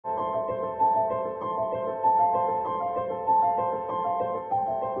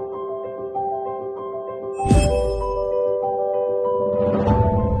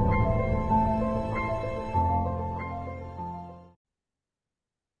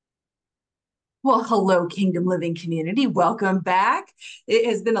Well, hello, Kingdom Living community. Welcome back. It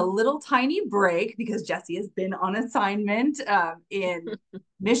has been a little tiny break because Jessie has been on assignment in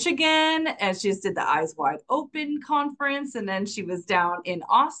Michigan, and she just did the Eyes Wide Open conference. And then she was down in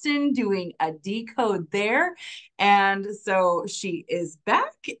Austin doing a decode there. And so she is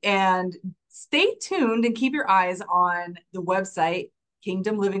back. And stay tuned and keep your eyes on the website,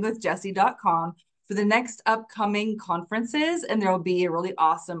 kingdomlivingwithjessie.com, for the next upcoming conferences, and there will be a really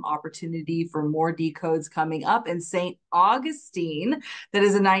awesome opportunity for more decodes coming up in St. Augustine. That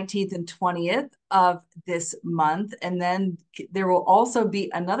is the 19th and 20th of this month. And then there will also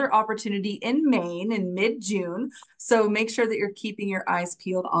be another opportunity in Maine in mid-June. So make sure that you're keeping your eyes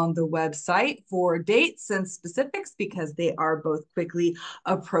peeled on the website for dates and specifics because they are both quickly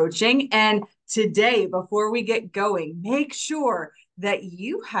approaching. And today, before we get going, make sure that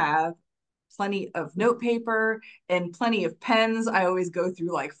you have plenty of note paper and plenty of pens. I always go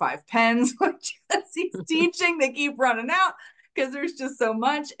through like 5 pens when Jessie's teaching. They keep running out because there's just so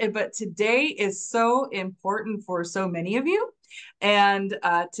much. But today is so important for so many of you. And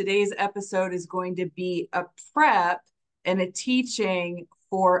today's episode is going to be a prep and a teaching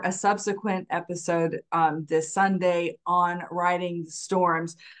for a subsequent episode this Sunday on riding the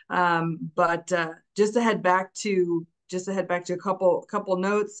storms. But just to head back to a couple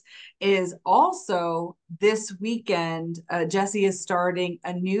notes is also this weekend, Jessie is starting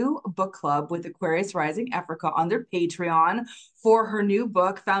a new book club with Aquarius Rising Africa on their Patreon for her new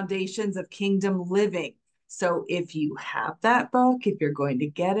book, Foundations of Kingdom Living. So if you have that book, if you're going to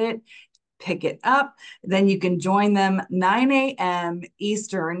get it, pick it up. Then you can join them 9 a.m.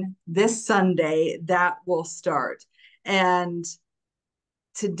 Eastern this Sunday. That will start. And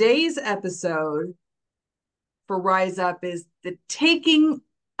today's episode for Rise Up is the taking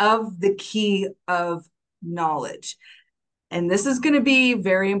of the key of knowledge. And this is going to be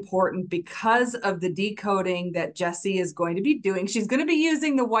very important because of the decoding that Jessie is going to be doing. She's going to be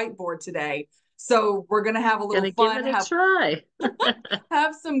using the whiteboard today. So we're going to have a little Gonna give fun, it a try.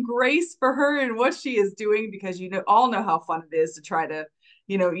 have some grace for her and what she is doing because all know how fun it is to try to,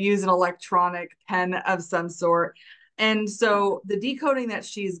 use an electronic pen of some sort. And so the decoding that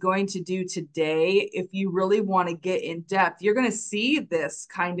she's going to do today, if you really want to get in depth, you're going to see this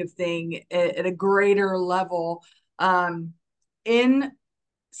kind of thing at a greater level in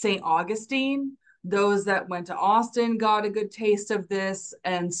St. Augustine. Those that went to Austin got a good taste of this.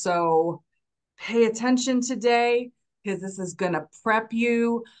 And so pay attention today because this is going to prep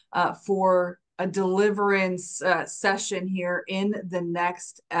you for a deliverance session here in the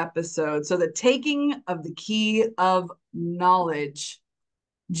next episode. So, the taking of the key of knowledge.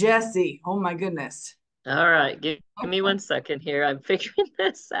 Jessie, oh my goodness. All right, give me 1 second here. I'm figuring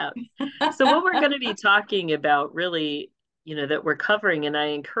this out. So what we're going to be talking about really, that we're covering, and I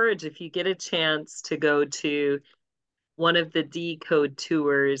encourage if you get a chance to go to one of the decode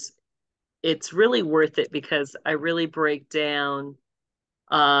tours, it's really worth it because I really break down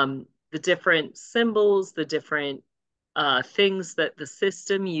the different symbols, the different things that the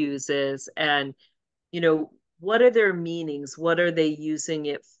system uses, and what are their meanings? What are they using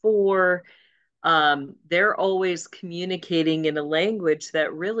it for? They're always communicating in a language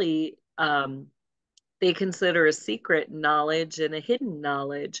that really they consider a secret knowledge and a hidden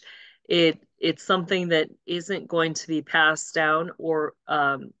knowledge. It's something that isn't going to be passed down or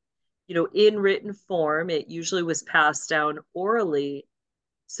in written form. It usually was passed down orally.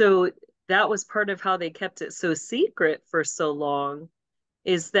 So that was part of how they kept it so secret for so long,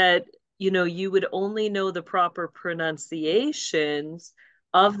 is that you would only know the proper pronunciations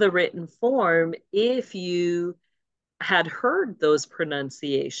of the written form if you had heard those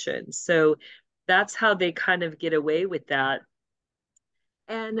pronunciations. So that's how they kind of get away with that.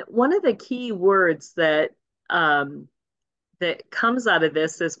 And one of the key words that comes out of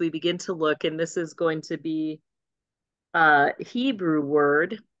this as we begin to look, and this is going to be a Hebrew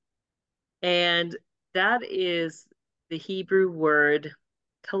word, and that is the Hebrew word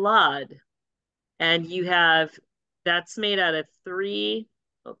kalad. And that's made out of three.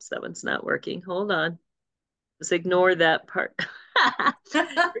 Oops, that one's not working. Hold on. Just ignore that part.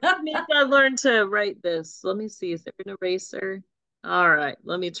 Maybe I learned to write this. Let me see. Is there an eraser? All right,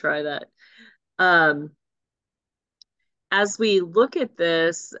 let me try that. Um, as we look at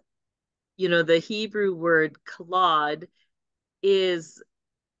this, the Hebrew word kalad is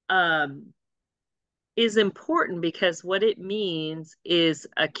um, is important because what it means is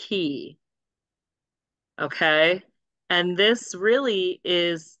a key. Okay. And this really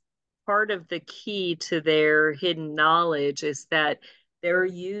is part of the key to their hidden knowledge is that they're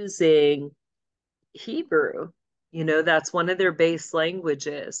using Hebrew. That's one of their base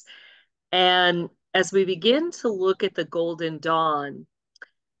languages. And as we begin to look at the Golden Dawn,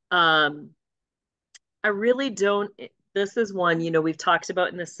 um, I really don't. This is one, we've talked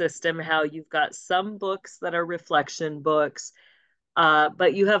about in the system how you've got some books that are reflection books,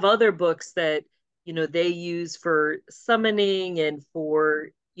 but you have other books that, they use for summoning and for,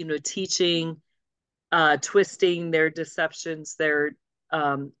 teaching, twisting their deceptions, their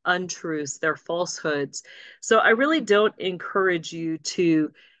untruths, their falsehoods. So I really don't encourage you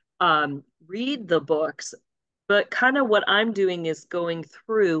to read the books, but kind of what I'm doing is going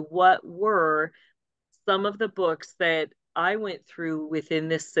through what were some of the books that I went through within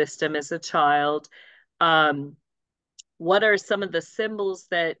this system as a child. Um, what are some of the symbols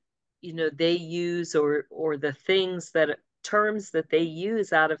that they use, or the things that terms that they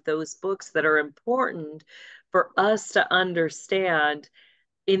use out of those books that are important for us to understand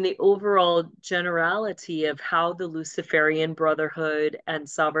in the overall generality of how the Luciferian Brotherhood and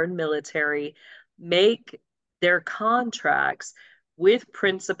sovereign military make their contracts with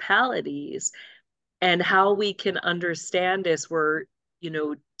principalities, and how we can understand as we're,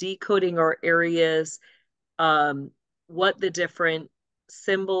 decoding our areas, um, what the different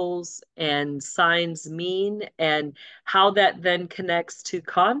symbols and signs mean, and how that then connects to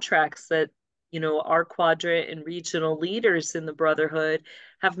contracts that, our quadrant and regional leaders in the Brotherhood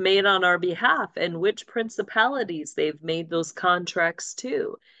have made on our behalf, and which principalities they've made those contracts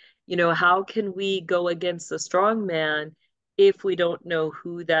to. How can we go against a strong man if we don't know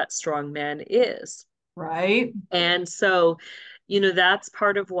who that strong man is? Right. And so, that's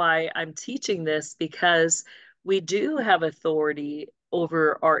part of why I'm teaching this, because we do have authority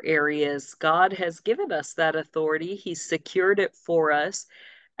over our areas. God has given us that authority. He's secured it for us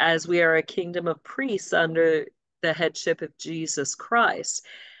as we are a kingdom of priests under the headship of Jesus Christ.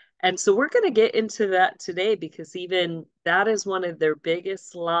 And so we're going to get into that today, because even that is one of their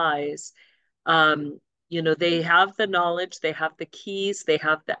biggest lies. Um, they have the knowledge, they have the keys, they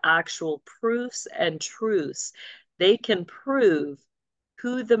have the actual proofs and truths. They can prove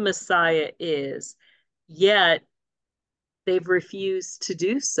who the Messiah is, yet they've refused to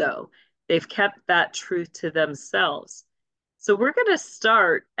do so. They've kept that truth to themselves. So we're going to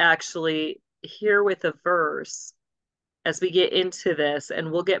start actually here with a verse as we get into this,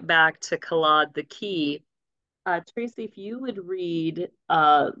 and we'll get back to Kalad the key. Tracy, if you would read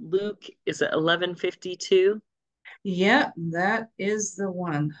Luke, is it 11:52? Yeah, that is the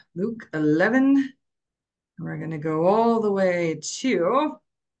one. Luke 11. We're going to go all the way to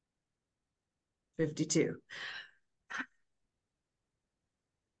 52.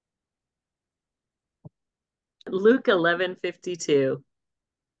 Luke 11:52.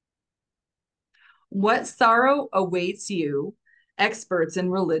 What sorrow awaits you, experts in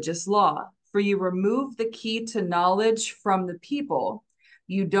religious law? For you remove the key to knowledge from the people.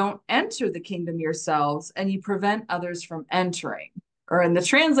 You don't enter the kingdom yourselves, and you prevent others from entering. Or in the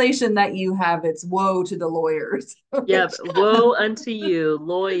translation that you have, it's woe to the lawyers. Yep. Which, Woe unto you,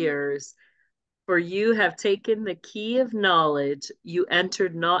 lawyers, for you have taken the key of knowledge. You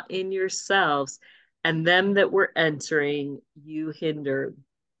entered not in yourselves, and them that were entering you hindered.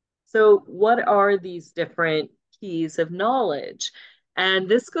 So, what are these different keys of knowledge? And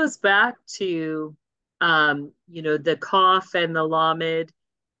this goes back to, the Kaf and the Lamed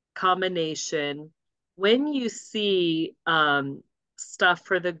combination. When you see stuff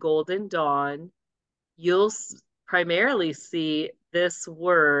for the Golden Dawn, you'll primarily see this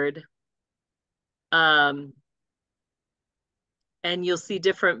word, um, and you'll see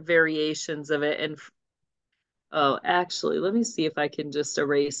different variations of it. And oh, actually, let me see if I can just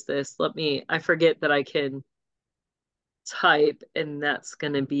erase this. I forget that I can type, and that's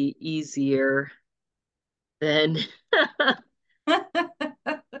going to be easier than.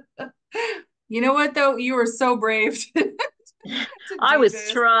 you know what, though? You were so brave to I do was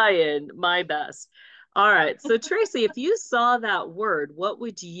this. trying my best. All right. So, Tracy, if you saw that word, what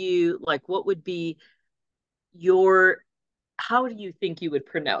would you like? What would be your, how do you think you would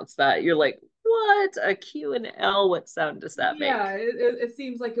pronounce that? You're like, what? A Q and L? What sound does that Yeah, make? it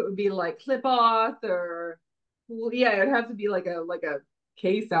seems like it would be like clip off, or well, yeah, it'd have to be like a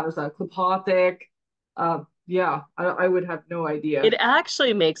K sound or something. Clipothic. Yeah, I would have no It idea.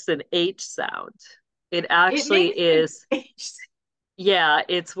 actually makes an H sound. It It actually makes an is. H. Yeah,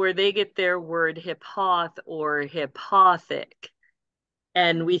 it's where they get their word hippoth or hippothic.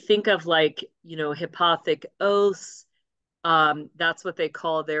 And we think of, like, hippothic oaths. That's what they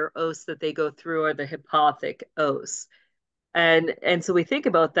call their oaths that they go through, are the hippothic oaths. And so we think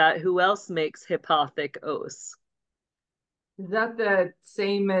about that. Who else makes hippothic oaths? Is that the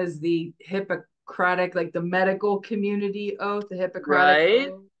same as the Hippocratic, like the medical community oath, the Hippocratic Right?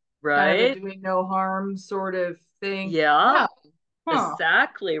 oath? kind of a right? doing no harm sort of thing. Yeah, Yeah. Huh.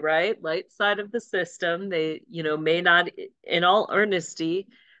 exactly, right? Light side of the system. They, may not, in all earnesty,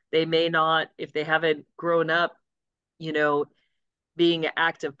 they may not, if they haven't grown up, you know, being an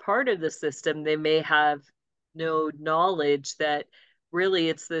active part of the system, they may have no knowledge that really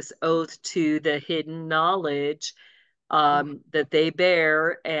it's this oath to the hidden knowledge that they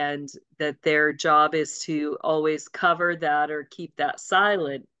bear, and that their job is to always cover that or keep that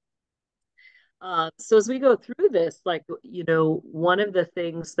silent. So as we go through this, like, one of the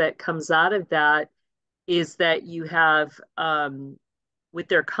things that comes out of that is that you have, with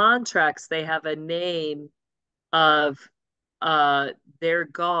their contracts, they have a name of their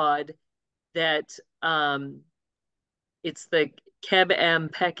god that, it's the Keb M.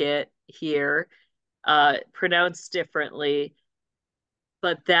 Pecket here, pronounced differently,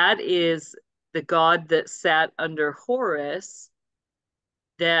 but that is the god that sat under Horus,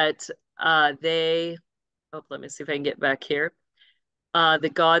 that they, oh, let me see if I can get back here.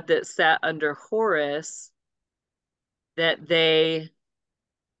 The god that sat under Horus, that they,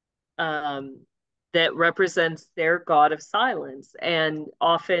 um, that represents their god of silence. And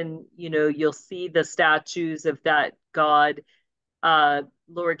often, you'll see the statues of that god,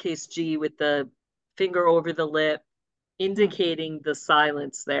 lowercase g with the finger over the lip, Hmm. indicating the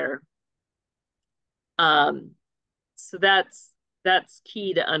silence there. Um, so that's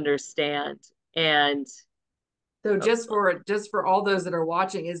key to understand. And So oh, just for all those that are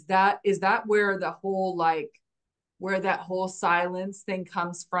watching, is that where the whole where that whole silence thing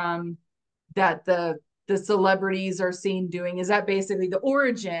comes from, that the celebrities are seen doing? Is that basically the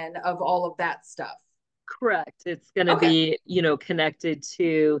origin of all of that stuff? correct. It's going to Okay. be, connected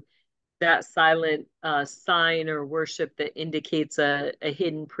to that silent sign or worship that indicates a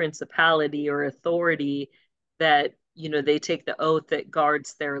hidden principality or authority, that, they take the oath that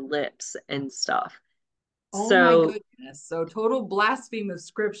guards their lips and stuff. Oh my So, goodness. So total blasphemy of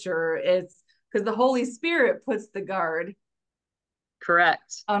scripture. It's because the Holy Spirit puts the guard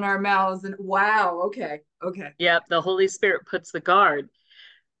correct. on our mouths. And wow, okay. Okay. Yep, the Holy Spirit puts the guard.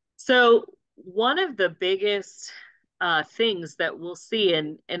 So, one of the biggest things that we'll see,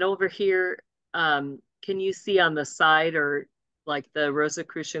 and over here, can you see on the side, or like the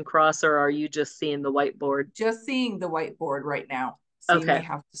Rosicrucian cross, or are you just seeing the whiteboard? Just seeing the whiteboard right now. So you may Okay.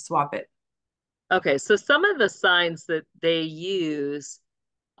 have to swap it. Okay. So some of the signs that they use,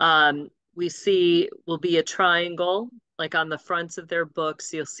 we see will be a triangle. Like on the fronts of their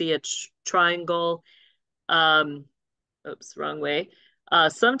books, you'll see a triangle. Um, oops, wrong way.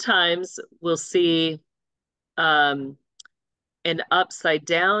 Sometimes we'll see um, an upside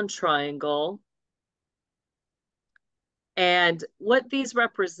down triangle. And what these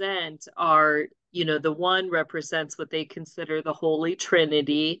represent are, the one represents what they consider the Holy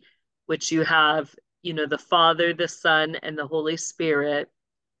Trinity, which you have, the Father, the Son, and the Holy Spirit.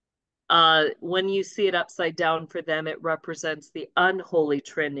 When you see it upside down for them, it represents the unholy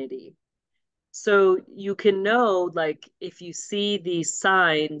Trinity. So you can know, like, if you see these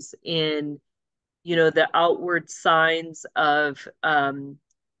signs in, the outward signs of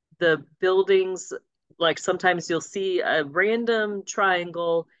the buildings, like sometimes you'll see a random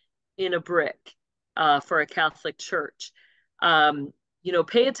triangle in a brick for a Catholic church.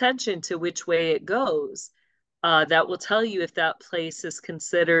 Pay attention to which way it goes. That will tell you if that place is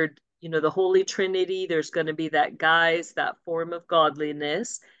considered, the Holy Trinity. There's going to be that guise, that form of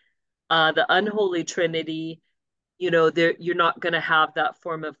godliness. The unholy Trinity, there, you're not going to have that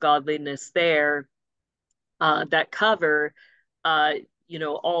form of godliness there. That cover, uh,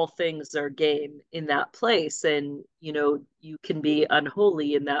 all things are game in that place, and you can be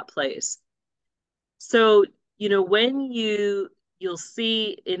unholy in that place. So, when you'll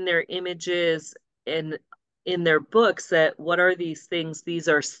see in their images and in their books, that what are these things? These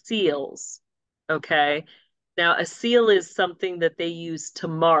are seals. Okay. Now, a seal is something that they use to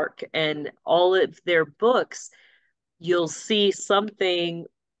mark, and all of their books, you'll see something,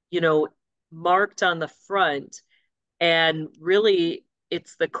 you know, marked on the front, and really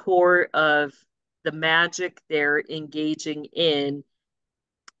it's the core of the magic they're engaging in.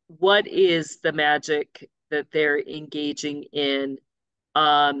 What is the magic that they're engaging in?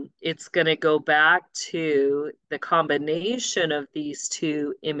 It's going to go back to the combination of these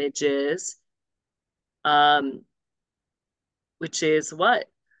two images, um, which is what?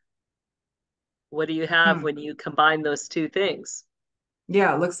 What do you have Hmm. when you combine those two things?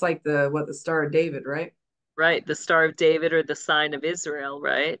 Yeah, it looks like the Star of David, right? Right, the Star of David, or the sign of Israel,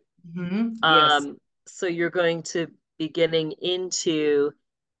 right? Yes. So you're going to be getting into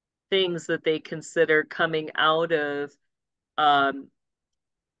things that they consider coming out of, um,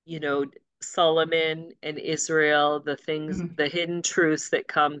 you know, Solomon and Israel, the things, Mhm. the hidden truths that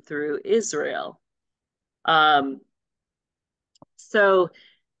come through Israel. Um, so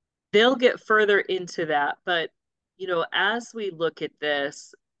they'll get further into that, but as we look at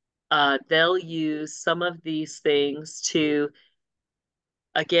this, they'll use some of these things to,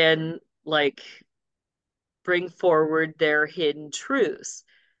 again, like bring forward their hidden truths.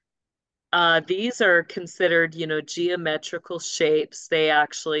 These are considered, geometrical shapes. They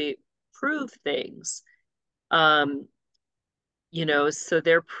actually prove things. Um, so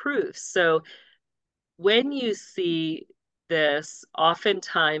they're proofs. So when you see this,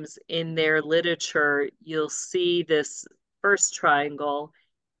 oftentimes in their literature, you'll see this first triangle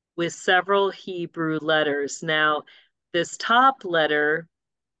with several Hebrew letters. Now, this top letter,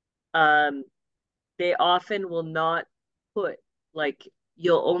 um, they often will not put, like,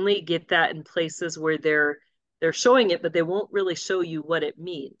 you'll only get that in places where they're showing it, but they won't really show you what it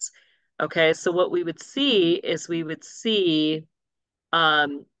means. Okay, so what we would see is we would see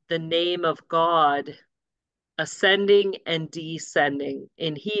the name of God ascending and descending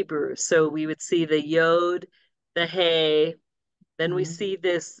in Hebrew. So we would see the yod, the hey, then we Mhm. see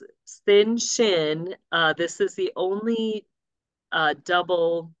this thin shin. This is the only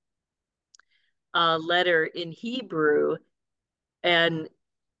double letter in Hebrew, and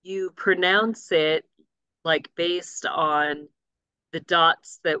you pronounce it like based on the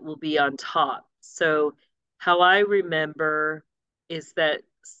dots that will be on top. So, how I remember is that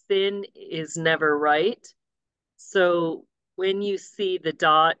sin is never right. So, when you see the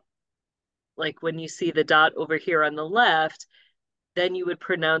dot, like when you see the dot over here on the left, then you would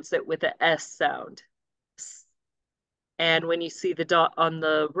pronounce it with a S sound. And when you see the dot on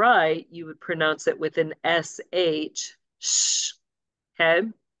the right, you would pronounce it with an SH. Sh. Okay.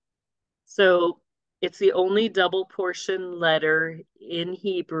 So it's the only double portion letter in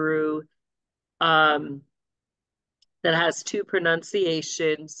Hebrew um, that has two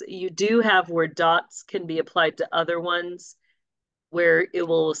pronunciations. You do have where dots can be applied to other ones where it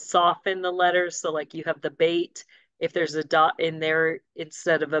will soften the letters. So, like you have the bait. If there's a dot in there,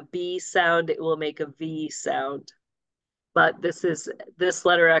 instead of a B sound, it will make a V sound. But this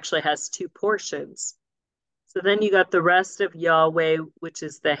letter actually has two portions. So then you got the rest of Yahweh, which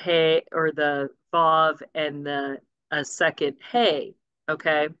is the hey or the vav and the a second hey.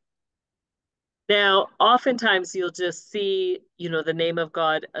 Okay. Now, oftentimes you'll just see, the name of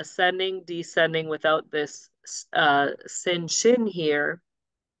God ascending, descending without this sin shin here.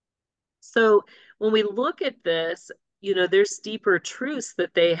 So when we look at this, there's deeper truths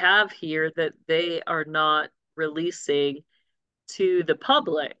that they have here that they are not releasing to the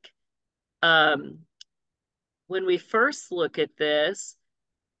public. Um, when we first look at this,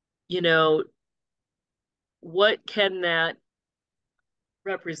 you know, what can that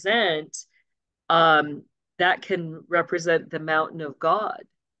represent? Um, that can represent the mountain of God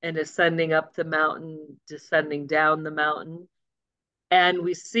and ascending up the mountain, descending down the mountain. And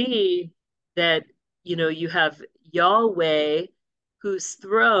we see that, you have Yahweh, whose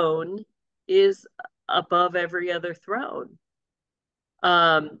throne is above every other throne.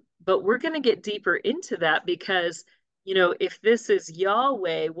 But we're going to get deeper into that because, if this is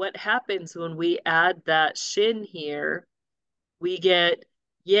Yahweh, what happens when we add that shin here? We get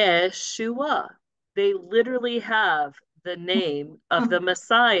Yeshua. They literally have the name of the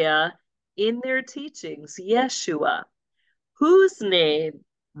Messiah in their teachings, Yeshua, whose name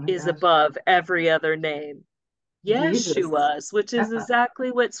Oh my is gosh. above every other name. Jesus. Yeshua's, which is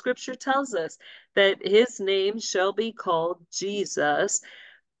exactly what scripture tells us, that his name shall be called Jesus,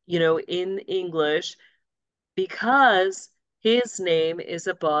 in English, because his name is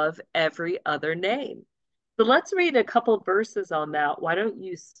above every other name. So let's read a couple verses on that. Why don't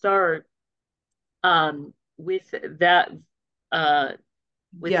you start with that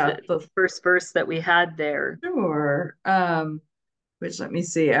with Yeah, the first verse that we had there? sure. Which let me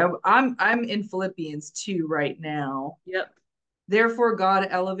see. I'm in Philippians 2 right now. Yep. Therefore, God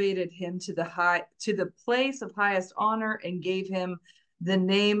elevated him to the place of highest honor and gave him the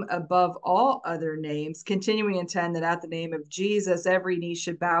name above all other names, continuing in 10 that at the name of Jesus, every knee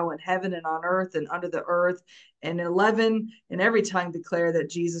should bow in heaven and on earth and under the earth. And 11, and every tongue declare that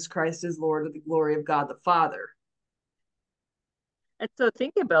Jesus Christ is Lord of the glory of God the Father. And so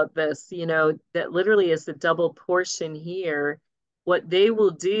think about this, that literally is the double portion here. What they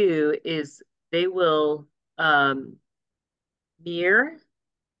will do is they will mirror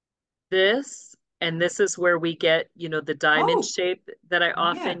this, and this is where we get, the diamond Oh, shape that I yeah.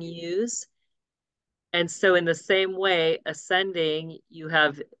 often use. And so in the same way, ascending, you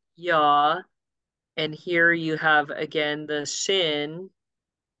have Yah, and here you have again the Shin,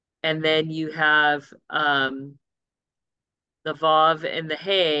 and then you have the Vav and the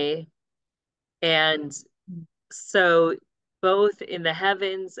Hey. And so both in the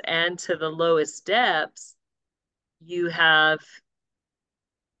heavens and to the lowest depths, you have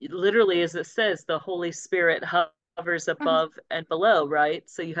literally, as it says, the Holy Spirit hovers above and below, right?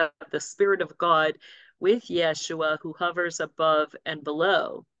 So you have the Spirit of God with Yeshua who hovers above and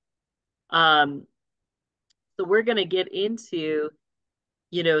below. So we're going to get into,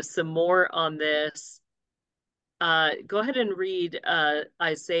 some more on this. Go ahead and read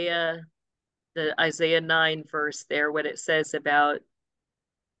Isaiah, the Isaiah 9 verse there, what it says about,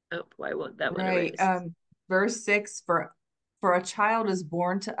 oh, why won't that one Right. erase? Verse 6, for a child is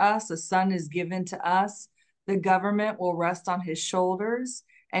born to us, a son is given to us. The government will rest on his shoulders,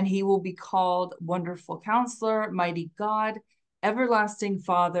 and he will be called Wonderful Counselor, Mighty God, Everlasting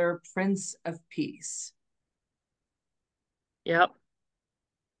Father, Prince of Peace. Yep.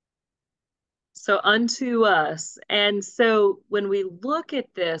 So unto us. And so when we look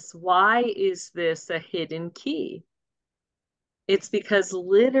at this, why is this a hidden key? It's because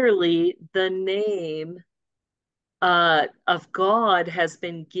literally the name of God has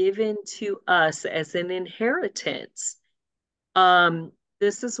been given to us as an inheritance.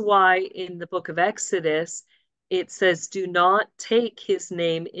 This is why in the book of Exodus, it says, do not take his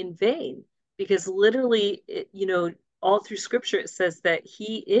name in vain, because literally, all through scripture, it says that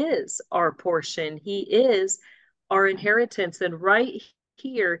he is our portion, he is our inheritance. And right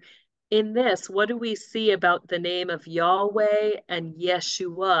here in this, what do we see about the name of Yahweh and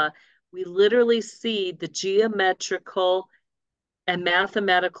Yeshua? We literally see the geometrical and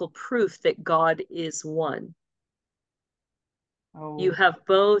mathematical proof that God is one. You Oh, have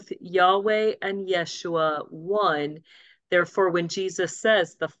both Yahweh and Yeshua one. Therefore, when Jesus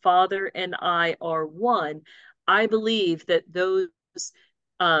says, the Father and I are one, I believe that those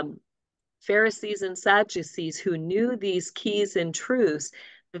um, Pharisees and Sadducees who knew these keys and truths,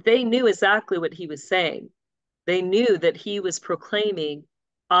 that they knew exactly what he was saying. They knew that he was proclaiming,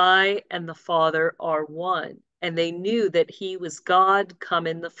 I and the Father are one. And they knew that he was God come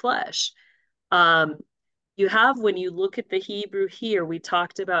in the flesh. Um, you have, when you look at the Hebrew here, we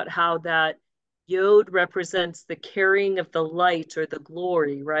talked about how that Yod represents the carrying of the light or the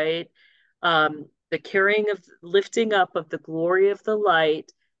glory, right? The carrying of lifting up of the glory of the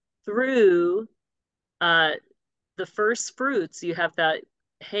light through uh, the first fruits. You have that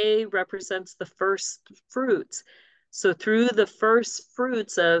hay represents the first fruits. So through the first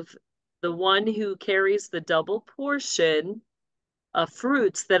fruits of the one who carries the double portion of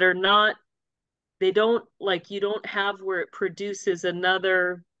fruits that are not, they don't, like, you don't have where it produces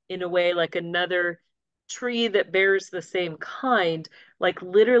another, in a way, like another tree that bears the same kind. Like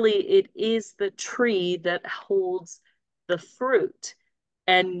literally it is the tree that holds the fruit,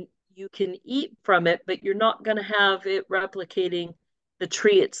 and you can eat from it, but you're not going to have it replicating the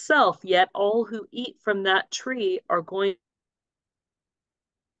tree itself. Yet all who eat from that tree are going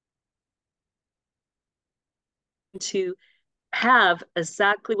to have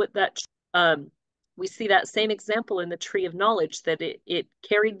exactly what that we see that same example in the tree of knowledge, that it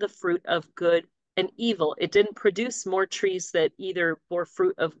carried the fruit of good and evil. It didn't produce more trees that either bore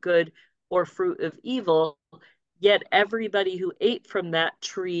fruit of good or fruit of evil, yet everybody who ate from that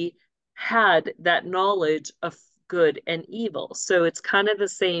tree had that knowledge of good and evil. So it's kind of the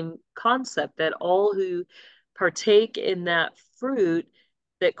same concept, that all who partake in that fruit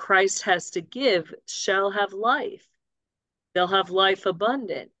that Christ has to give shall have life. They'll have life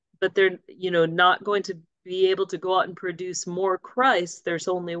abundant, but they're, not going to be able to go out and produce more Christ. There's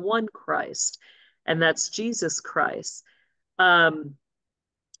only one Christ, and that's Jesus Christ. Um,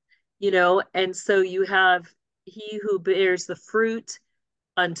 and so you have he who bears the fruit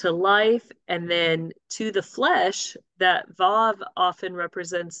unto life, and then to the flesh, that Vav often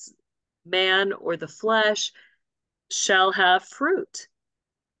represents man or the flesh, shall have fruit,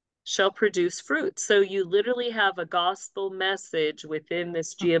 shall produce fruit. So you literally have a gospel message within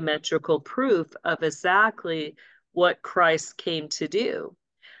this geometrical proof of exactly what Christ came to do,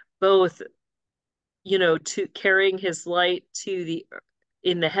 both, to carrying his light to the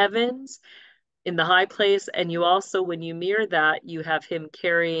in the heavens, in the high place, and you also, when you mirror that, you have him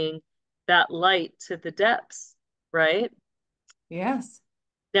carrying that light to the depths, right? yes.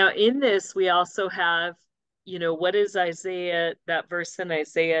 Now, in this, we also have, what does Isaiah, that verse in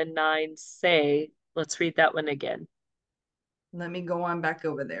Isaiah 9 say? Let's read that one again. Let me go on back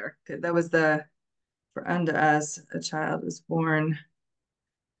over there. That was for unto us a child is born,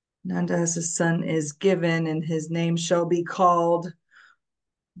 and unto us a son is given, and his name shall be called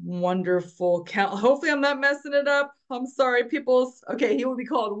Wonderful count. Hopefully, I'm not messing it up. I'm sorry, peoples. Okay, he will be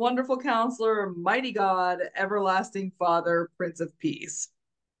called Wonderful Counselor, Mighty God, Everlasting Father, Prince of Peace.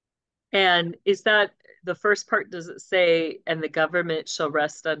 And is that the first part? Does it say, and the government shall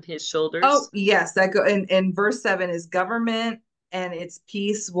rest on his Oh, shoulders? yes, that go in verse 7 is government and its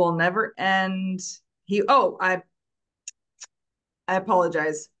peace will never end. I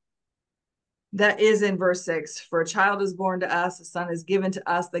apologize. That is in verse 6. For a child is born to us, a son is given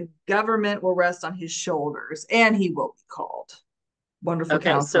to us, the government will rest on his shoulders, and he will be called Wonderful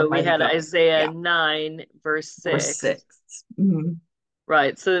Okay, Counselor, so we Mighty had God. Isaiah Yeah, 9, verse verse 6. 6. Mm-hmm.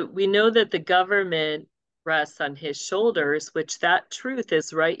 Right. So we know that the government rests on his shoulders, which that truth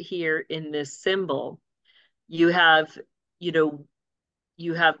is right here in this symbol. You have, you know,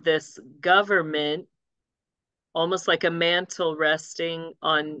 you have this government almost like a mantle resting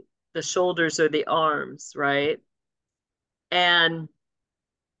on the shoulders or the arms, right? And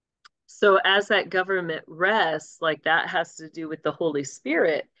so as that government rests, like that has to do with the Holy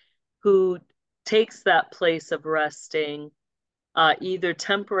Spirit, who takes that place of resting either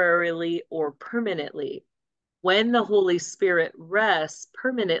temporarily or permanently. When the Holy Spirit rests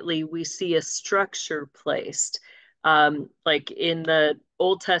permanently, we see a structure placed. Like in the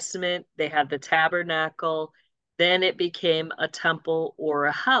Old Testament, they had the tabernacle, then it became a temple or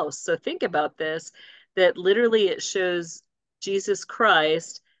a house. So think about this, that literally it shows Jesus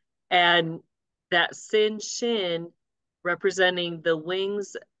Christ and that sin shin representing the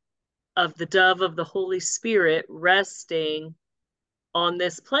wings of the dove of the Holy Spirit resting on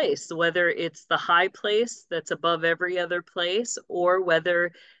this place, whether it's the high place that's above every other place, or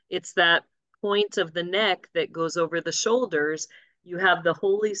whether it's that point of the neck that goes over the shoulders. You have the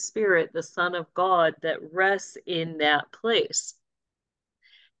Holy Spirit, the Son of God, that rests in that place.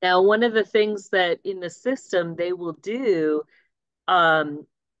 Now, one of the things that in the system they will do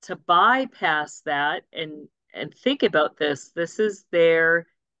to bypass that and think about this is their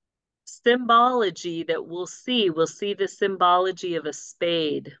symbology that we'll see. We'll see the symbology of a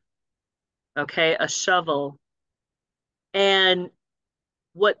spade, okay, a shovel. And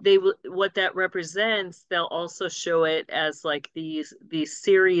what that represents, they'll also show it as like these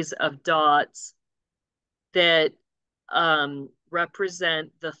series of dots that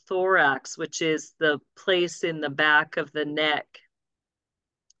represent the thorax, which is the place in the back of the neck.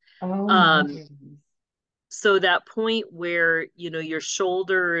 Oh my Um, goodness. so that point where your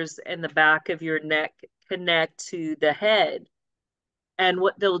shoulders and the back of your neck connect to the head. And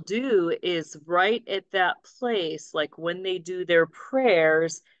what they'll do is right at that place, like when they do their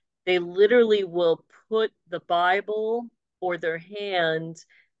prayers, they literally will put the Bible or their hand,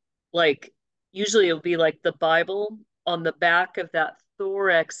 like usually it'll be like the Bible on the back of that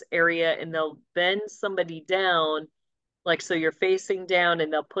thorax area, and they'll bend somebody down, like so you're facing down,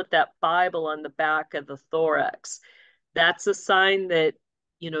 and they'll put that Bible on the back of the thorax. That's a sign that,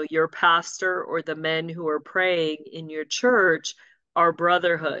 your pastor or the men who are praying in your church are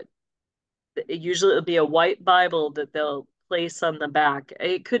brotherhood. Usually it'll be a white Bible that they'll place on the back.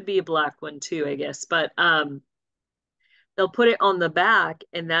 It could be a black one too, I guess, but they'll put it on the back,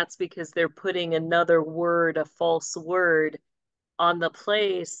 and that's because they're putting another word, a false word, on the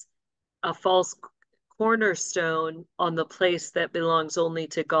place, a false cornerstone on the place that belongs only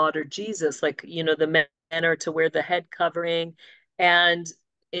to God or Jesus. Like, the men are to wear the head covering, and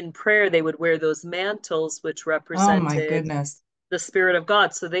in prayer, they would wear those mantles, which Oh my represented goodness. the Spirit of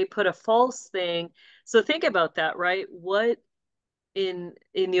God. So they put a false thing. So think about that, right? What in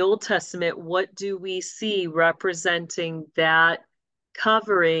the Old Testament, what do we see representing that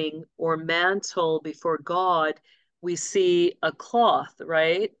covering or mantle before God? We see a cloth,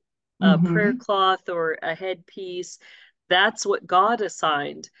 right? A prayer Mm-hmm. cloth or a headpiece. That's what God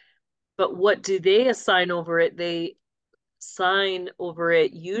assigned. But what do they assign over it? They sign over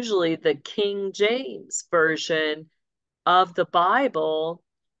it usually the King James version of the Bible,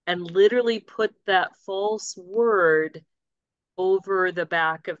 and literally put that false word over the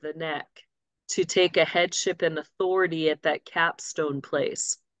back of the neck to take a headship and authority at that capstone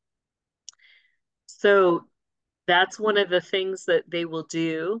place. So that's one of the things that they will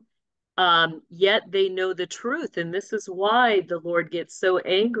do. Yet they know the truth. And this is why the Lord gets so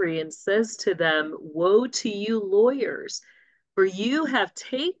angry and says to them, "Woe to you, lawyers, for you have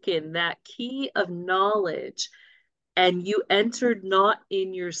taken that key of knowledge and you entered not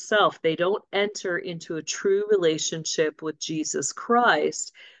in yourself." They don't enter into a true relationship with Jesus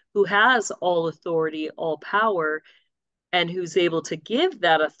Christ, who has all authority, all power, and who's able to give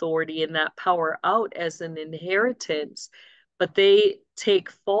that authority and that power out as an inheritance. But they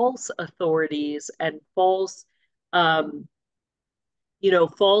take false authorities and false um,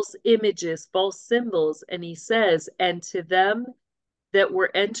 false images, false symbols. And he says, and to them that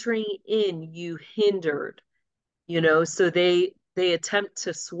were entering in, you hindered, so they attempt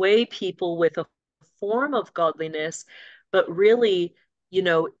to sway people with a form of godliness, but really,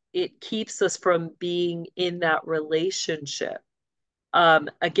 it keeps us from being in that relationship.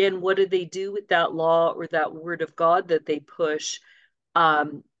 Again, what do they do with that law or that word of God that they push?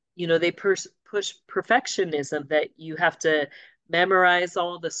 um, they push perfectionism, that you have to memorize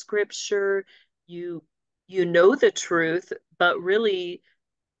all the scripture. You you know the truth, but really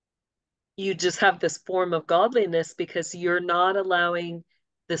you just have this form of godliness because you're not allowing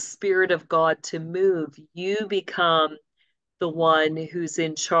the Spirit of God to move. You become the one who's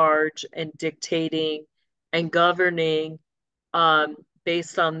in charge and dictating and governing,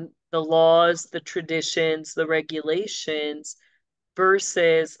 based on the laws, the traditions, the regulations,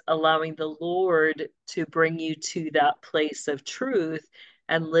 versus allowing the Lord to bring you to that place of truth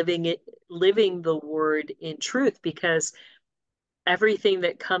and living the word in truth, because everything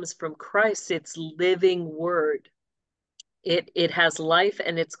that comes from Christ, it's living word. It has life,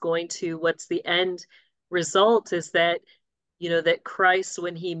 and it's going to, what's the end result is that, that Christ,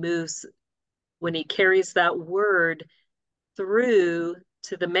 when he carries that word through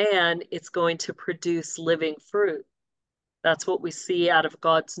to the man, it's going to produce living fruit. That's what we see out of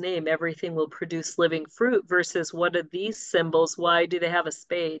God's name. Everything will produce living fruit, versus what are these symbols? Why do they have a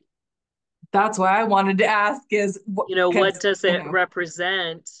spade? That's why I wanted to ask is What because, does it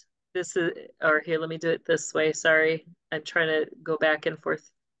represent? This is, or here, let me do it this way. Sorry. I'm trying to go back and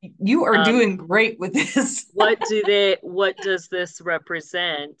forth. you are doing great with this. What does this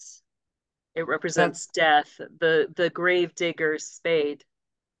represent? It represents That's death, the grave digger's spade.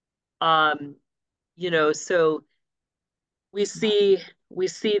 Um, so we see we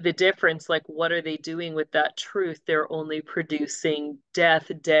see the difference. Like, what are they doing with that truth? They're only producing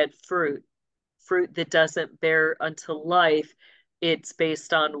death, dead fruit that doesn't bear unto life. It's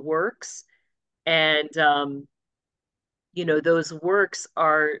based on works, and those works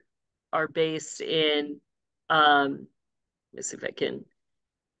are based in, let me see if I can,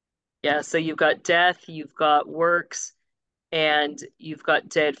 yeah, so you've got death, you've got works, and you've got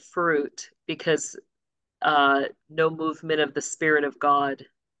dead fruit, because no movement of the Spirit of God.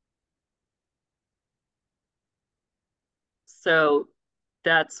 So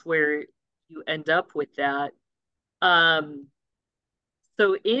that's where you end up with that. Um,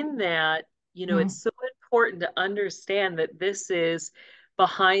 so in that, it's so important to understand that this is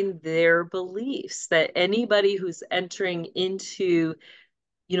behind their beliefs, that anybody who's entering into,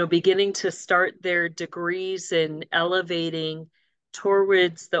 beginning to start their degrees and elevating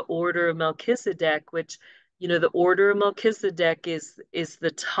towards the order of Melchizedek, which, the order of Melchizedek is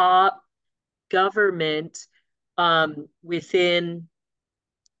the top government within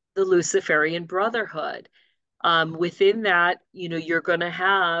the Luciferian Brotherhood. Within that, you're going to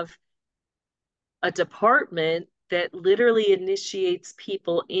have a department that literally initiates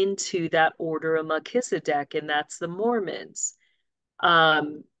people into that order of Melchizedek, and that's the Mormons.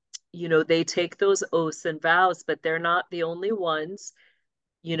 Um, they take those oaths and vows, but they're not the only ones,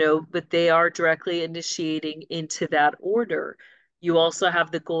 but they are directly initiating into that order. You also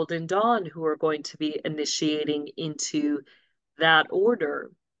have the Golden Dawn, who are going to be initiating into that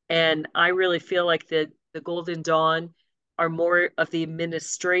order. And I really feel like the Golden Dawn are more of the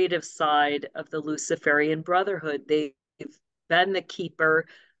administrative side of the Luciferian Brotherhood. They've been the keeper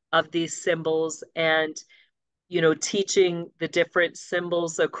of these symbols, and teaching the different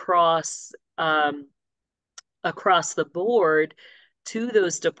symbols across the board to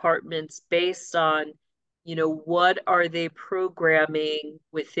those departments based on, what are they programming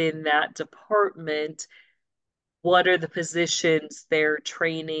within that department? What are the positions they're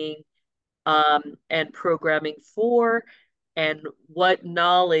training and programming for? And what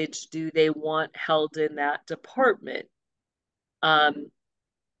knowledge do they want held in that department? Um,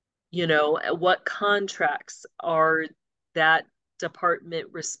 what contracts are that department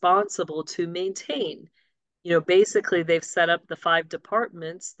responsible to maintain? Basically, they've set up the 5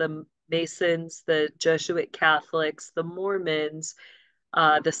 departments: the Masons, the Jesuit Catholics, the Mormons,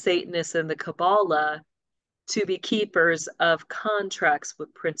 the Satanists, and the Kabbalah, to be keepers of contracts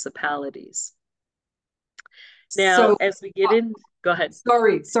with principalities. Now, so. as we get in, go ahead.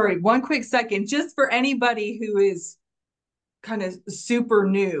 Sorry, one quick second, just for anybody who is kind of super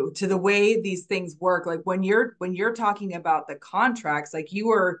new to the way these things work. Like when you're talking about the contracts, like you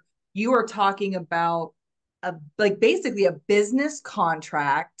are talking about like basically a business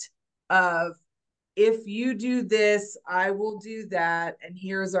contract of, if you do this, I will do that, and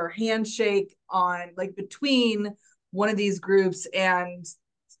here's our handshake on, like, between one of these groups and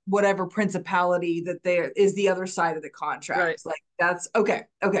whatever principality that there is the other side of the contract. Right. Like that's okay.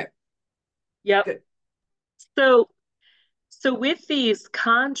 Okay. Yep. Good. So with these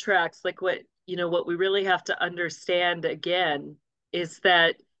contracts, like what we really have to understand again is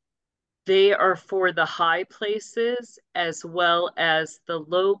that they are for the high places as well as the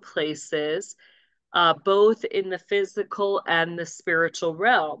low places, both in the physical and the spiritual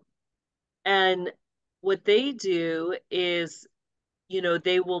realm. And what they do is,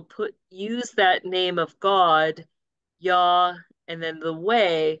 they will use that name of God, Yah, and then the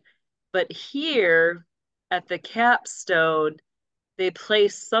way. But here at the capstone, they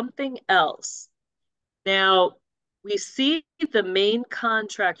place something else. Now, we see the main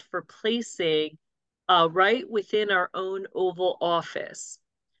contract for placing right within our own Oval Office.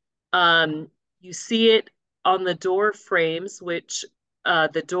 You see it on the door frames, which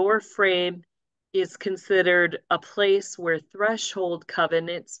the door frame is considered a place where threshold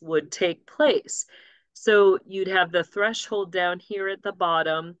covenants would take place. So you'd have the threshold down here at the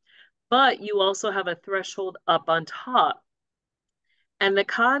bottom, but you also have a threshold up on top. And the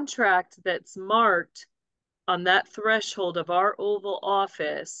contract that's marked on that threshold of our Oval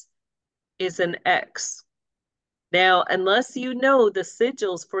Office is an X. Now, unless you know the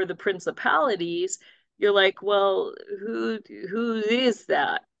sigils for the principalities, you're like, well, who is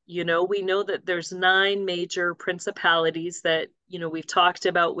that? We know that there's 9 major principalities that, we've talked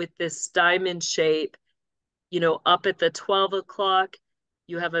about with this diamond shape, up at the 12 o'clock,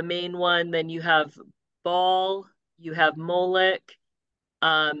 you have a main one, then you have Baal, you have Molech,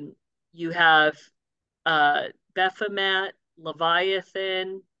 you have Baphomet,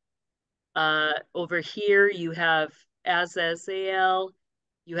 Leviathan. Over here, you have Azazel,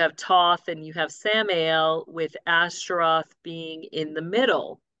 you have Thoth, and you have Samael, with Ashtaroth being in the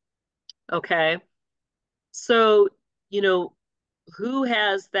middle. Okay. So, who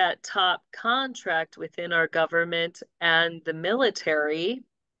has that top contract within our government and the military?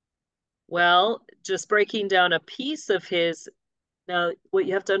 Well, just breaking down a piece of his. Now, what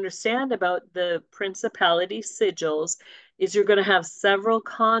you have to understand about the principality sigils is you're going to have several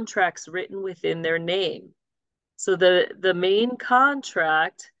contracts written within their name. So the main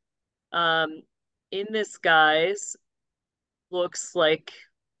contract in this guise looks like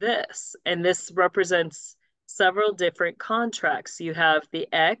this, and this represents several different contracts. You have the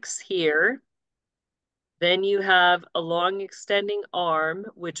X here, then you have a long extending arm,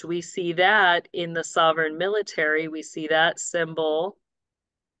 which we see that in the sovereign military. We see that symbol.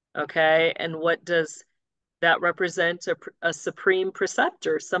 Okay, and what does that represent? A supreme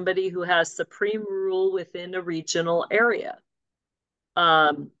preceptor, somebody who has supreme rule within a regional area.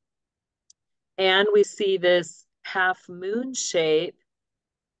 And we see this half moon shape,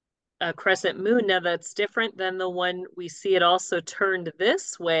 a crescent moon. Now that's different than the one we see it also turned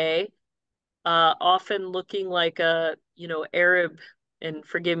this way, often looking like a, Arab, and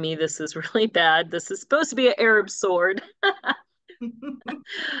forgive me, this is really bad. This is supposed to be an Arab sword.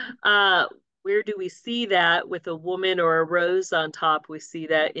 Where do we see that with a woman or a rose on top? We see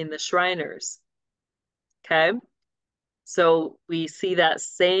that in the Shriners. Okay. So we see that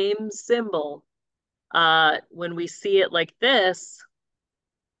same symbol. When we see it like this,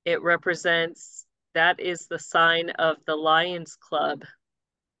 it represents, that is the sign of the Lions Club.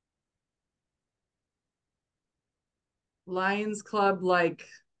 Lions Club, like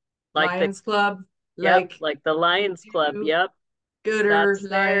Like the, Lions Club, yep, like the Lions Club. do Yep. gooder That's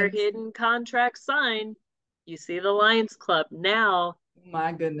their Lions. hidden contract sign. You see the Lions Club. Now,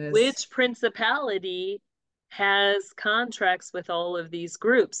 My goodness. which principality has contracts with all of these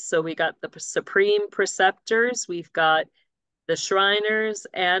groups? So we got the Supreme Preceptors, we've got the Shriners,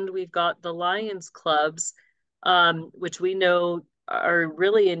 and we've got the Lions Clubs, which we know are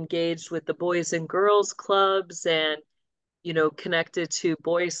really engaged with the Boys and Girls Clubs and, connected to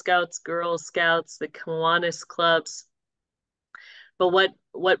Boy Scouts, Girl Scouts, the Kiwanis Clubs. But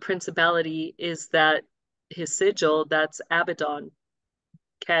what principality is that his sigil? That's Abaddon.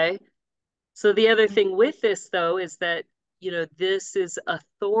 Okay. So the other thing with this, though, is that, this is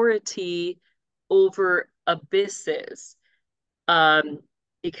authority over abysses,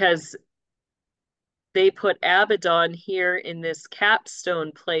 because they put Abaddon here in this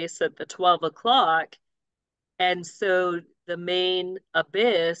capstone place at the 12 o'clock. And so the main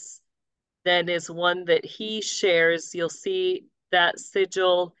abyss then is one that he shares. You'll see that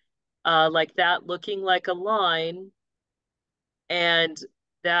sigil like that, looking like a line. And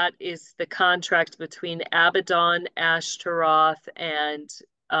that is the contract between Abaddon, Ashtaroth, and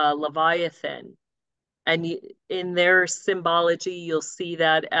Leviathan. And in their symbology, you'll see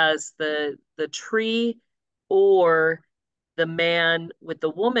that as the tree or the man with the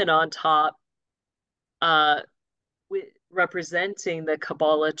woman on top, uh, representing the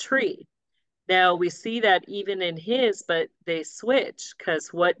Kabbalah tree. Now we see that even in his, but they switch,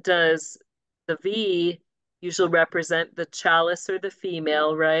 because what does the V usually represent? The chalice or the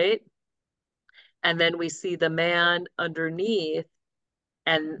female, right? And then we see the man underneath,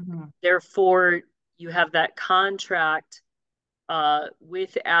 and therefore you have that contract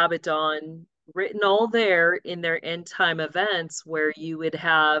with Abaddon written all there in their end time events, where you would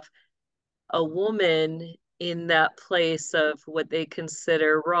have a woman in that place of what they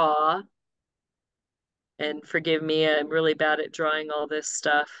consider Ra. And forgive me, I'm really bad at drawing all this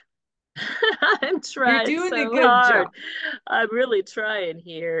stuff. I'm You're trying doing a so good hard. job. I'm really trying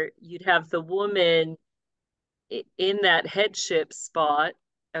here. You'd have the woman in that headship spot,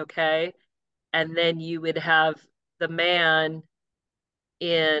 okay? And then you would have the man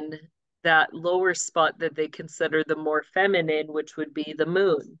in that lower spot that they consider the more feminine, which would be the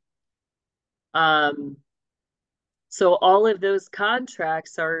moon. Um, so all of those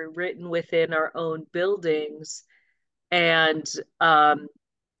contracts are written within our own buildings, and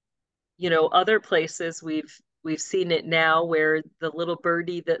other places we've seen it now where the little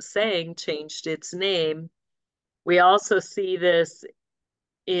birdie that sang changed its name. We also see this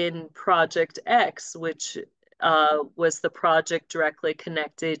in Project X, which was the project directly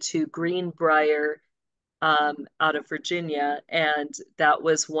connected to Greenbrier out of Virginia. And that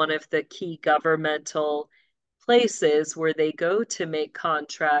was one of the key governmental places where they go to make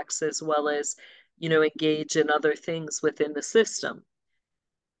contracts as well as, engage in other things within the system.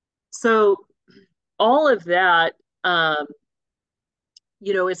 So all of that,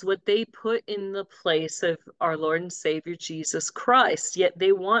 is what they put in the place of our Lord and Savior Jesus Christ. Yet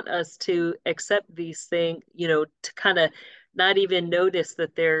they want us to accept these things, to kind of not even notice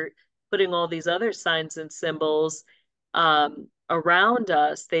that they're putting all these other signs and symbols around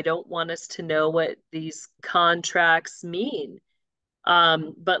us. They don't want us to know what these contracts mean.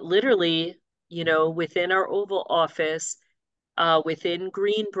 But literally, within our Oval Office, within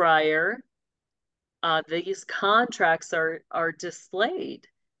Greenbrier, these contracts are displayed.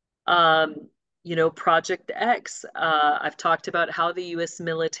 Project X, I've talked about how the US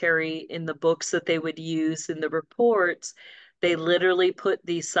military, in the books that they would use in the reports, they literally put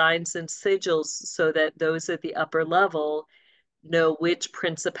these signs and sigils so that those at the upper level know which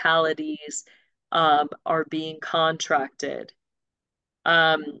principalities are being contracted.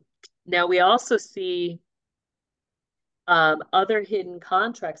 Now we also see other hidden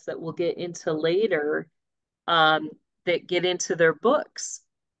contracts that we'll get into later, that get into their books.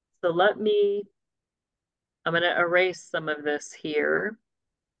 So I'm going to erase some of this here.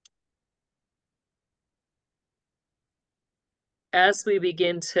 As we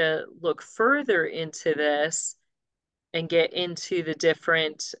begin to look further into this and get into the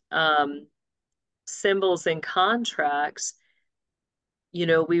different symbols and contracts,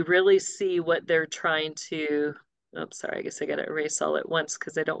 we really see what they're trying to. Oh, sorry, I guess I got to erase all at once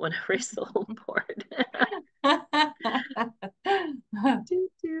because I don't want to erase the whole board. do,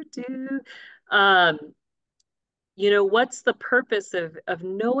 do, do. What's the purpose of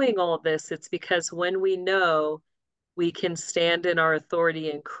knowing all this? It's because when we know, we can stand in our authority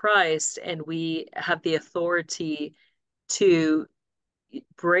in Christ, and we have the authority to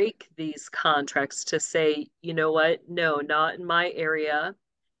break these contracts, to say, you know what? No, not in my area.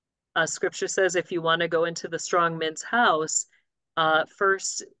 Scripture says if you want to go into the strong man's house,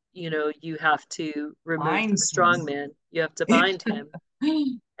 first, you have to remove the strong man. You have to bind him.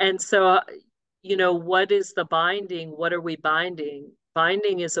 And so, what is the binding? What are we binding?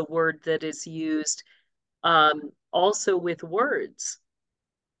 Binding is a word that is used also with words.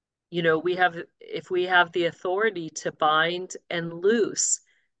 If we have the authority to bind and loose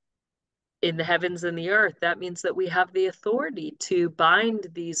in the heavens and the earth, that means that we have the authority to bind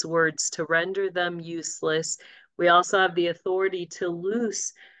these words, to render them useless. We also have the authority to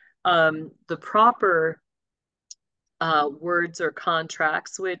loose the proper words or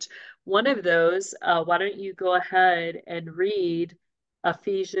contracts, which one of those, why don't you go ahead and read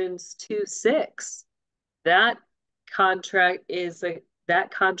Ephesians 2:6? That contract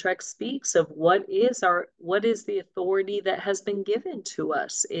speaks of what is the authority that has been given to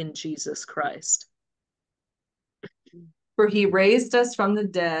us in Jesus Christ. For he raised us from the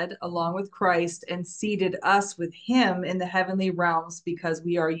dead along with Christ and seated us with him in the heavenly realms because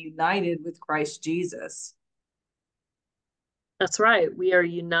we are united with Christ Jesus. That's right. We are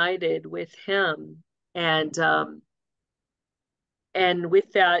united with him. And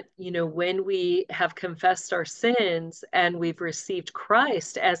with that, when we have confessed our sins and we've received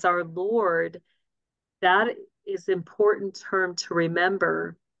Christ as our Lord that is important term to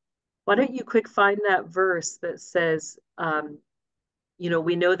remember. Why don't you quick find that verse that says,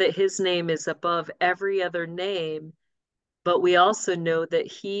 we know that his name is above every other name, but we also know that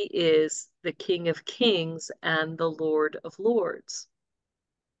he is the King of Kings and the Lord of Lords.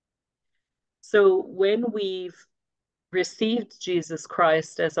 So when we've received Jesus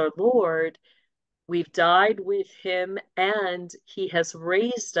Christ as our Lord, we've died with him and he has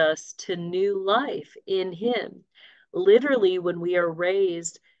raised us to new life in him. Literally, when we are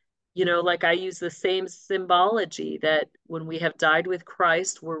raised, like I use the same symbology that when we have died with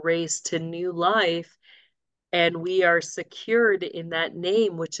Christ, we're raised to new life and we are secured in that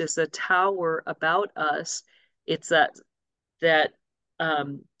name, which is a tower about us. It's that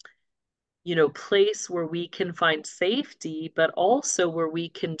um, place where we can find safety, but also where we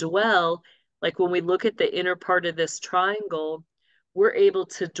can dwell. Like when we look at the inner part of this triangle, we're able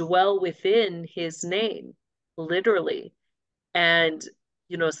to dwell within his name, literally. And,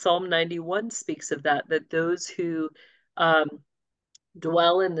 Psalm 91 speaks of that those who um,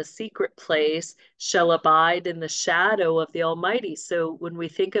 dwell in the secret place shall abide in the shadow of the Almighty. So when we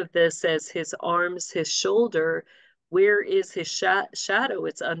think of this as his arms, his shoulder, where is his shadow?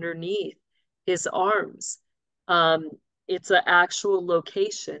 It's underneath his arms. Um, it's an actual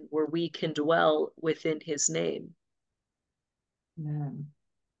location where we can dwell within his name. Amen.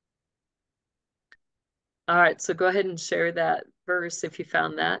 All right, so go ahead and share that verse if you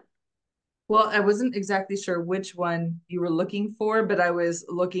found that. Well, I wasn't exactly sure which one you were looking for, but I was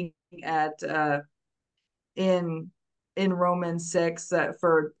looking at in Romans 6 that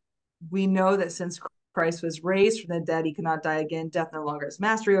for we know that since Christ was raised from the dead, he cannot die again. Death no longer has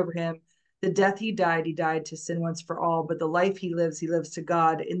mastery over him. The death he died to sin once for all, but the life he lives to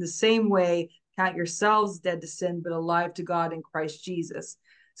God. In the same way, count yourselves dead to sin, but alive to God in Christ Jesus.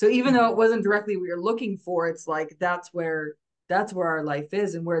 So even though it wasn't directly what you're looking for, it's like that's where our life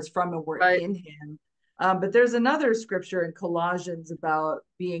is and where it's from and we're Right. in him. But there's another scripture in Colossians about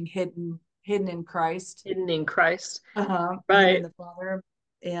being hidden in Christ. Hidden in Christ. Him Right. and the Father.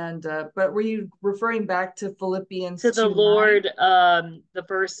 And but were you referring back to Philippians To the 2:9? Lord, the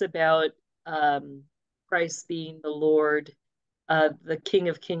verse about Christ being the Lord, the King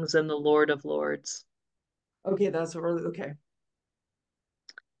of Kings and the Lord of Lords. Okay, that's what we're okay.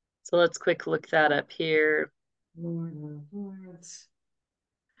 So let's quick look that up here. Lord of Lords.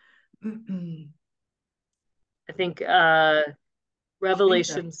 I think I think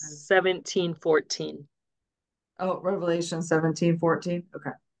Revelation that's 17:14. oh, Revelation 17:14.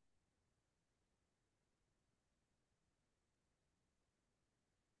 Okay.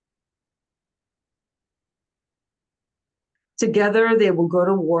 Together they will go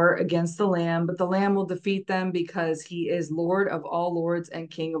to war against the Lamb, but the Lamb will defeat them because he is Lord of all lords and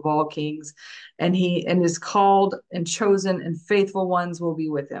King of all kings, and his called and chosen and faithful ones will be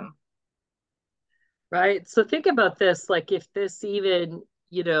with him. Right. So think about this, like if this even,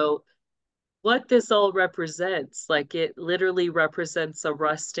 what this all represents, like it literally represents a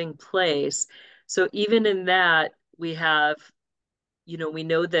resting place. So even in that, we have, we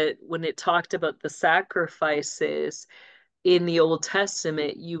know that when it talked about the sacrifices in the Old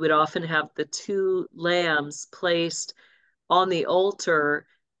Testament, you would often have the two lambs placed on the altar.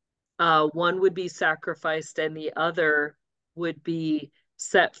 One would be sacrificed and the other would be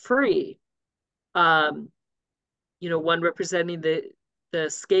set free. Um, one representing the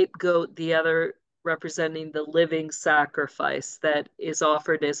scapegoat, the other representing the living sacrifice that is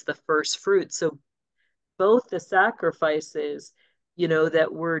offered as the first fruit. So both the sacrifices,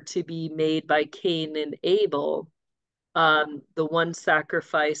 that were to be made by Cain and Abel, the one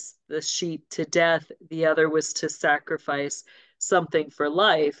sacrificed the sheep to death, the other was to sacrifice something for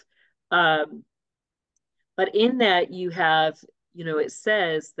life. But in that you have, it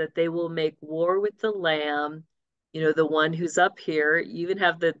says that they will make war with the lamb, the one who's up here. You even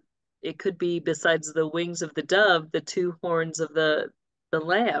have it could be besides the wings of the dove, the two horns of the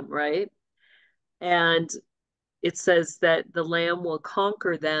lamb, right? And it says that the lamb will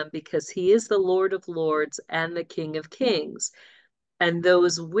conquer them because he is the Lord of lords and the King of kings. And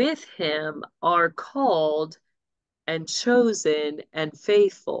those with him are called and chosen and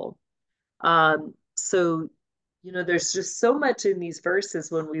faithful. So, there's just so much in these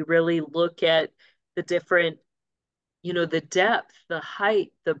verses when we really look at the different, the depth, the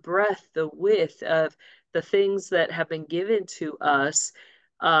height, the breadth, the width of the things that have been given to us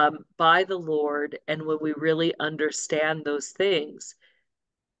by the Lord, and when we really understand those things.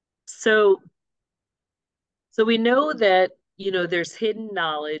 So we know that, there's hidden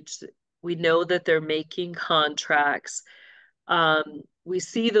knowledge. We know that they're making contracts. We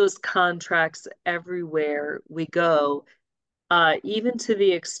see those contracts everywhere we go, even to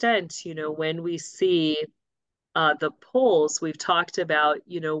the extent, when we see the polls, we've talked about,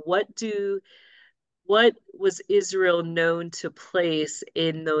 what was Israel known to place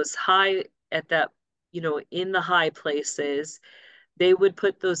in those high, at that, in the high places. They would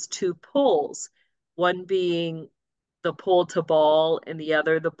put those two poles, one being the pole to Baal and the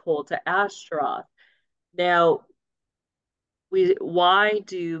other the pole to Ashtaroth. Now, why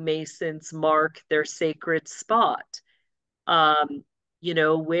do Masons mark their sacred spot?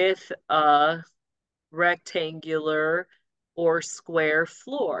 With a rectangular or square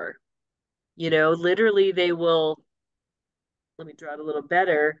floor. Literally they will, let me draw it a little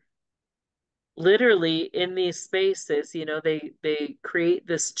better. Literally in these spaces, they create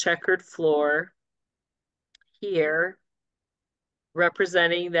this checkered floor here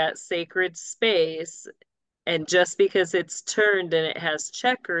representing that sacred space. And just because it's turned and it has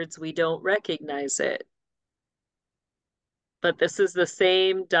checkers, we don't recognize it. But this is the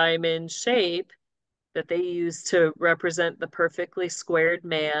same diamond shape that they use to represent the perfectly squared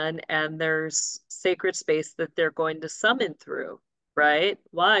man, and there's sacred space that they're going to summon through, right?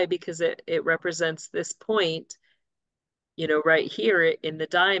 Why? Because it represents this point, right here in the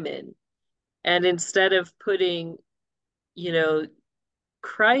diamond. And instead of putting,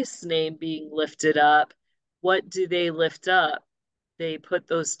 Christ's name being lifted up, what do they lift up? They put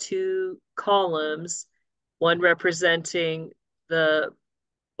those two columns, one representing the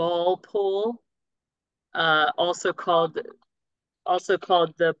ball pole, also called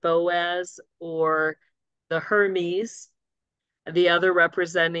the Boaz or the Hermes, the other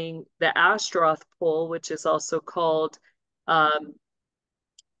representing the Ashtaroth pole, which is also called the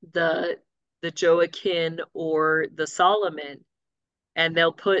Joachim or the Solomon. And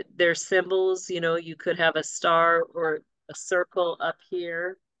they'll put their symbols, you could have a star or a circle up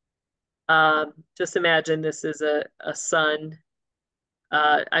here. Just imagine this is a sun.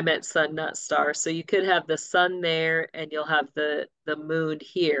 I meant sun, not star. So you could have the sun there, and you'll have the moon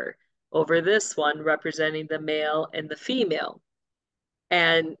here over this one representing the male and the female.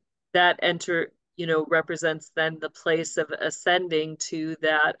 And that represents then the place of ascending to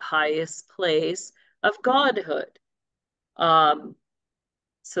that highest place of godhood.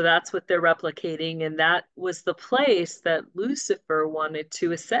 So that's what they're replicating, and that was the place that Lucifer wanted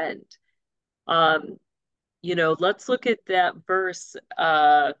to ascend. Let's look at that verse.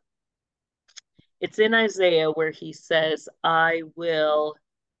 It's in Isaiah where he says, I will.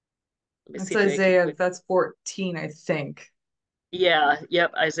 Let me That's see if I can. Isaiah, that's 14, I think. Yeah,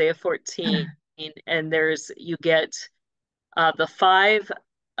 yep, Isaiah 14. And you get the five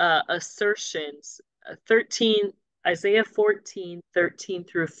assertions, 13, Isaiah 14, 13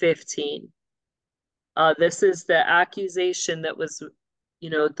 through 15. This is the accusation that was,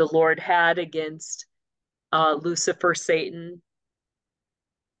 the Lord had against Lucifer, Satan.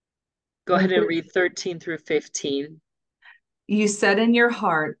 Go ahead and read 13 through 15. You said in your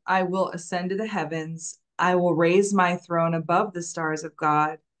heart, I will ascend to the heavens. I will raise my throne above the stars of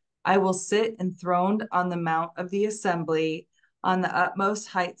God. I will sit enthroned on the mount of the assembly, on the utmost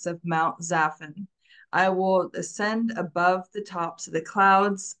heights of Mount Zaphon. I will ascend above the tops of the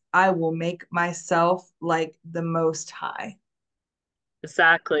clouds. I will make myself like the Most High.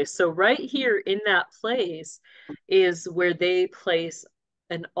 Exactly. So right here in that place is where they place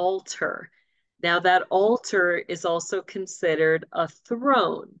an altar. Now that altar is also considered a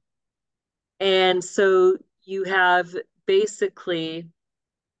throne. And so you have basically,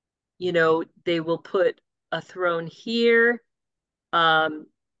 they will put a throne here.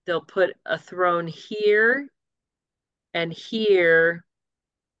 They'll put a throne here and here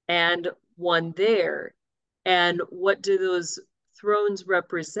and one there. And what do those thrones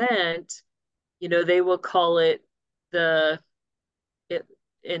represent? They will call it and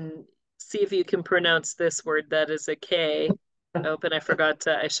see if you can pronounce this word that is a K. Oh, but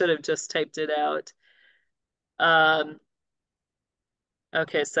I should have just typed it out.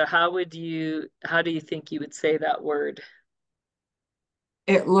 Okay, so how do you think you would say that word?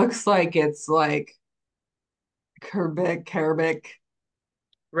 It looks like it's like Kerbic,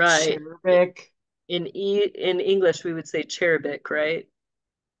 Right. Cherubic. In English, we would say cherubic, right?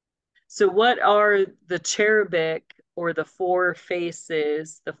 So what are the cherubic or the four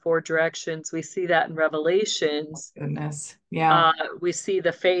faces, the four directions? We see that in Revelations. Goodness. Yeah. We see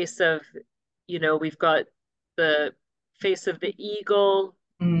the face of, we've got the face of the eagle,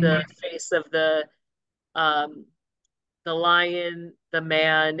 the face of um, the lion, the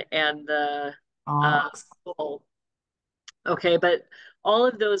man, and the Ox. bull. Okay, but all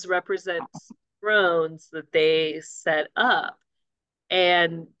of those represent thrones that they set up.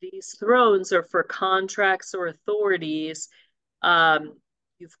 And these thrones are for contracts or authorities. Um,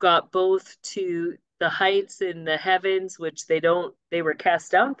 you've got both to the heights in the heavens, which they were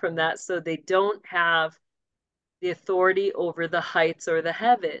cast down from that, so they don't have the authority over the heights or the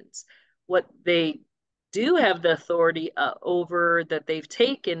heavens. What they do have the authority over that they've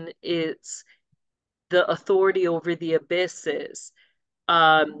taken is the authority over the abysses.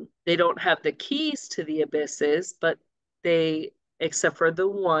 They don't have the keys to the abysses, but they, except for the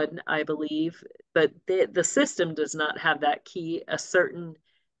one, I believe, but the system does not have that key. A certain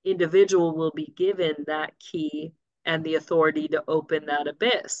individual will be given that key and the authority to open that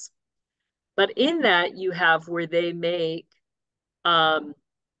abyss. But in that, you have where they make um,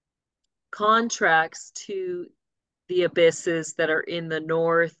 contracts to the abysses that are in the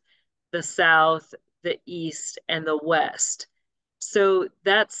north, the south, the east, and the west. So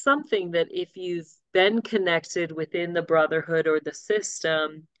that's something that if you've been connected within the brotherhood or the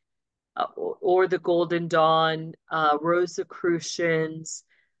system, or the Golden Dawn, Rosicrucians,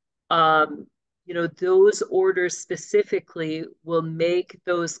 those orders specifically will make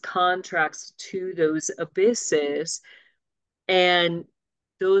those contracts to those abysses. And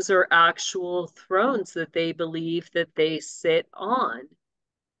those are actual thrones that they believe that they sit on,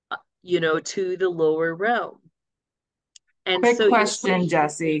 to the lower realm. And Quick so you'll question, see,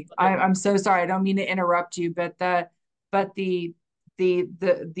 Jessie. I'm so sorry. I don't mean to interrupt you, but the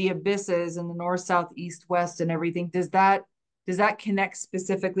abysses and the north, south, east, west, and everything, does that connect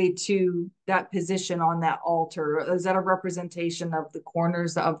specifically to that position on that altar? Is that a representation of the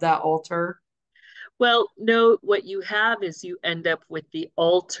corners of that altar? well, no, what you have is you end up with the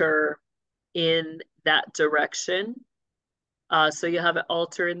altar in that direction. So you have an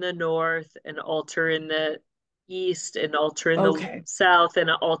altar in the north, an altar in the east, an altar in the Okay. south,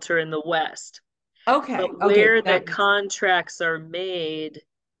 and an altar in the west. Okay. But Okay. where the That makes contracts are made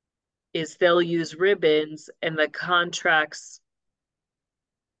is they'll use ribbons, and the contracts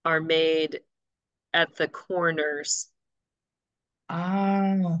are made at the corners.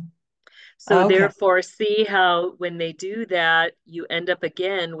 ah So okay. therefore, see how when they do that, you end up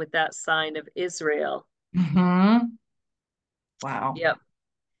again with that sign of Israel. Mm-hmm. Wow. Yep.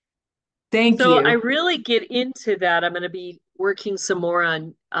 Thank So I you. really get into that. I'm going to be working some more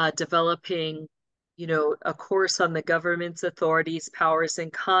on developing, a course on the government's authorities, powers,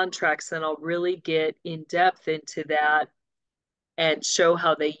 and contracts, and I'll really get in depth into that and show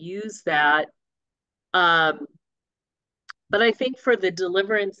how they use that. Um, but I think for the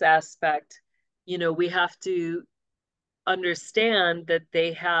deliverance aspect, we have to understand that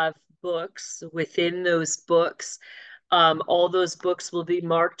they have books. Within those books, all those books will be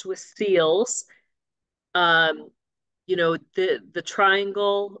marked with seals. Um, the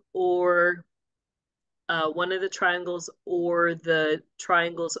triangle, or one of the triangles, or the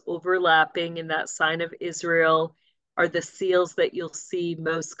triangles overlapping in that sign of Israel, are the seals that you'll see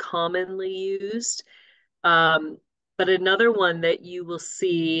most commonly used. Um, but another one that you will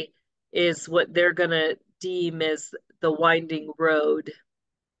see is what they're going to deem as the winding road.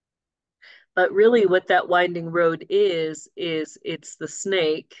 But really, what that winding road is it's the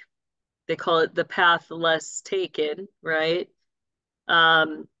snake. They call it the path less taken, right?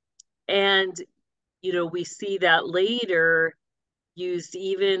 Um, and, we see that later used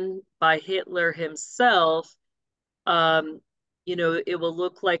even by Hitler himself. Um, it will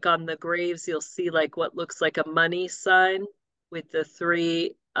look like on the graves, you'll see like what looks like a money sign with the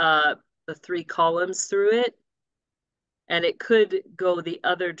three columns through it. And it could go the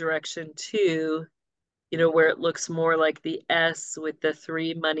other direction too, where it looks more like the S with the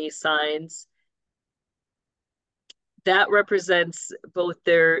three money signs. That represents both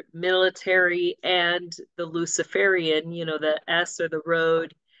their military and the Luciferian. The S, or the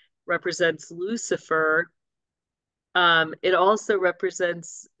road, represents Lucifer. It also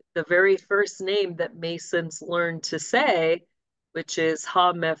represents the very first name that Masons learned to say, which is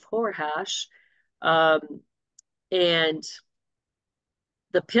Ha Meph Horhash. Um, and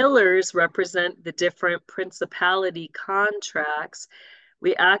the pillars represent the different principality contracts.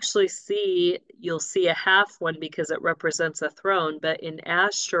 You'll see a half one because it represents a throne, but in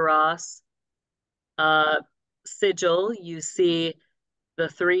Ashtaroth's sigil, you see the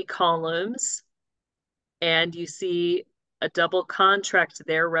three columns, and you see a double contract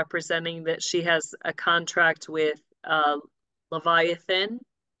there representing that she has a contract with Leviathan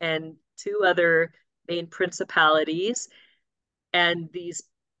and two other main principalities. And these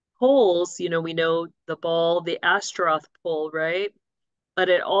poles, we know the ball, the Ashtaroth pole, right? But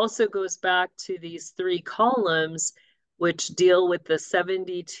it also goes back to these three columns, which deal with the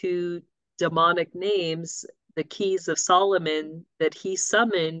 72 demonic names the keys of Solomon that he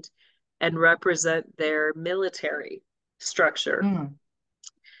summoned and represent their military structure. Mm.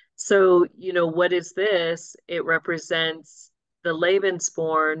 So, what is this? It represents the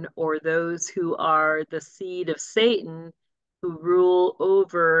Lebensborn, or those who are the seed of Satan, who rule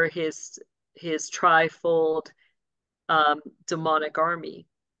over his trifold demonic army.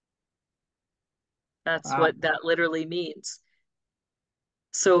 That's Wow. what that literally means.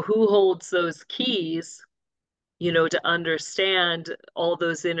 So who holds those keys, to understand all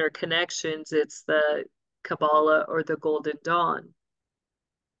those interconnections? It's the Kabbalah, or the Golden Dawn.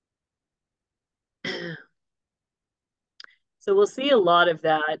 So we'll see a lot of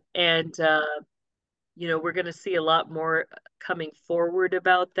that. And, we're going to see a lot more coming forward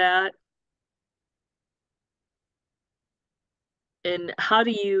about that. And how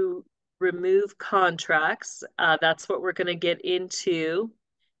do you remove contracts? That's what we're going to get into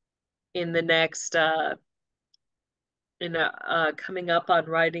in the next coming up on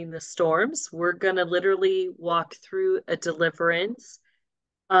Riding the Storms. We're going to literally walk through a deliverance.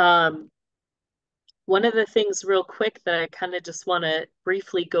 One of the things real quick that I kind of just want to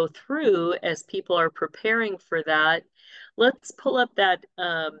briefly go through as people are preparing for that, let's pull up that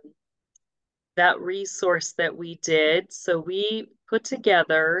resource that we did. So we put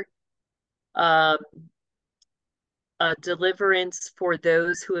together a deliverance for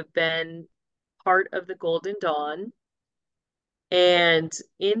those who have been part of the Golden Dawn. And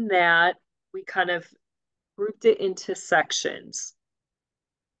in that, we kind of grouped it into sections.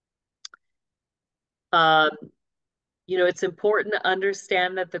 It's important to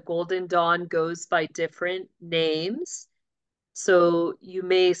understand that the Golden Dawn goes by different names. So you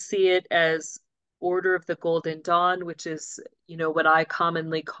may see it as Order of the Golden Dawn, which is, what I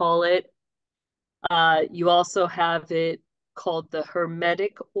commonly call it. You also have it called the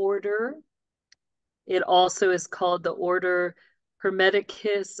Hermetic Order. It also is called the Order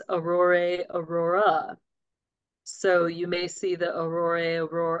Hermeticus Aurorae Aurora. So you may see the Aurorae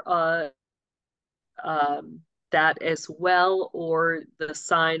Aurora that as well, or the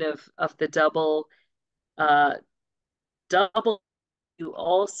sign of the double. You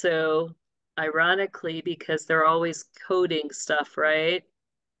also, ironically, because they're always coding stuff, right?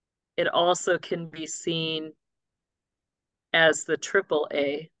 It also can be seen as the triple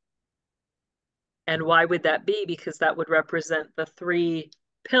A. And why would that be? Because that would represent the three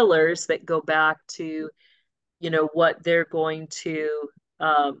pillars that go back to, what they're going to,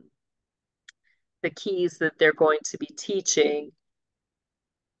 the keys that they're going to be teaching.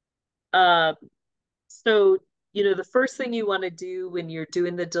 So, the first thing you want to do when you're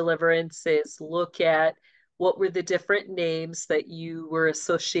doing the deliverance is look at what were the different names that you were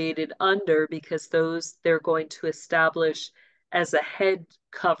associated under, because those they're going to establish as a head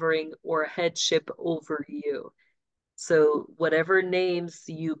covering or headship over you. So whatever names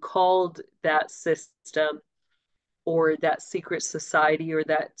you called that system or that secret society or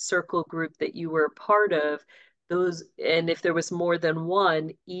that circle group that you were a part of, those, and if there was more than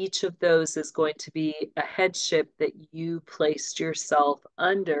one, each of those is going to be a headship that you placed yourself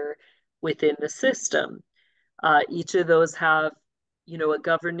under within the system. Each of those have, a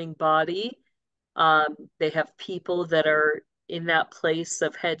governing body. They have people that are in that place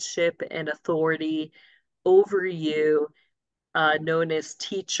of headship and authority over you, known as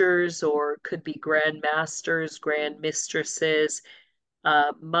teachers, or could be grand masters, grand mistresses,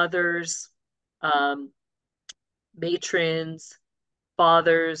 mothers, matrons,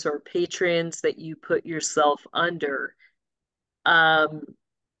 fathers, or patrons that you put yourself under.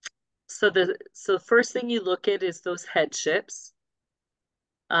 So first thing you look at is those headships.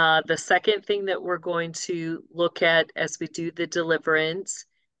 The second thing that we're going to look at as we do the deliverance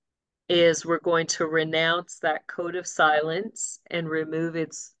is we're going to renounce that code of silence and remove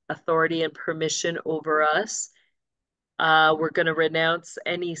its authority and permission over us. We're going to renounce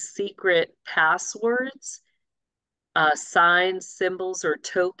any secret passwords, signs, symbols, or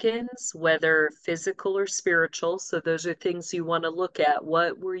tokens, whether physical or spiritual. So those are things you want to look at.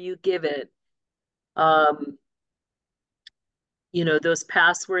 What were you given? Those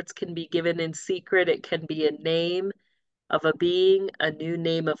passwords can be given in secret. It can be a name of a being, a new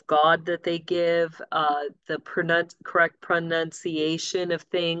name of God that they give, the correct pronunciation of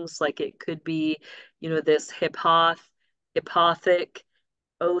things, like it could be, this hippothic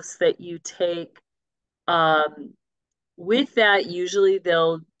oath that you take. With that, usually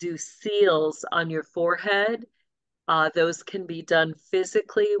they'll do seals on your forehead. Those can be done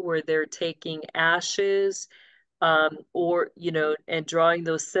physically, where they're taking ashes, or, and drawing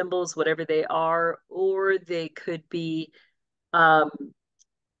those symbols, whatever they are, or they could be,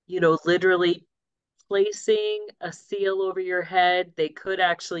 literally placing a seal over your head. They could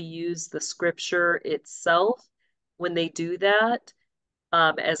actually use the scripture itself when they do that,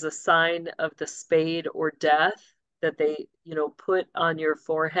 as a sign of the spade or death that they, put on your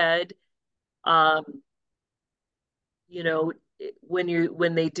forehead. Um,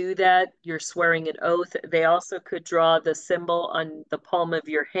 when they do that, you're swearing an oath. They also could draw the symbol on the palm of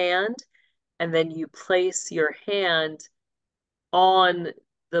your hand, and then you place your hand on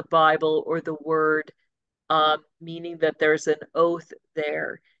the Bible or the word, meaning that there's an oath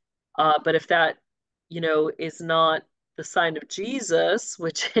there. But if that, is not the sign of Jesus,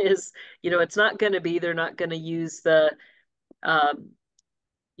 which is, it's not going to be, they're not going to use um,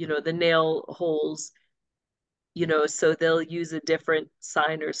 the nail holes, so they'll use a different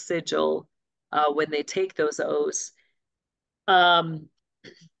sign or sigil when they take those oaths. Um,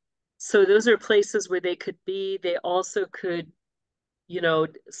 so those are places where they could be. They also could,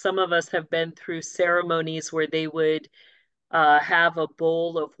 some of us have been through ceremonies where they would have a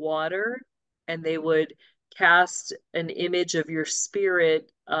bowl of water and they would cast an image of your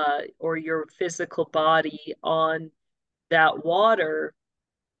spirit or your physical body on that water,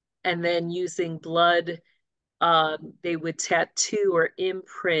 and then using blood, they would tattoo or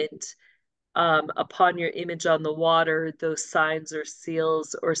imprint upon your image on the water those signs or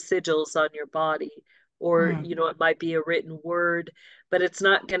seals or sigils on your body. Or, it might be a written word, but it's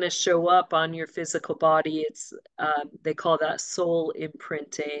not going to show up on your physical body. It's they call that soul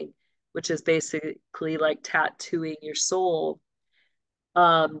imprinting, which is basically like tattooing your soul.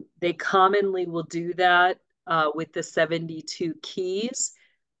 They commonly will do that with the 72 keys,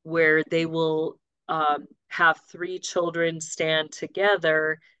 where they will have three children stand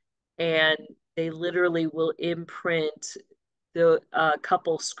together, and they literally will imprint the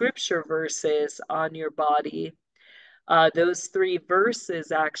couple scripture verses on your body. Those three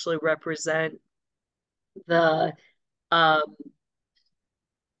verses actually represent the um,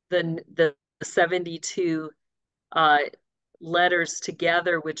 the 72 uh, letters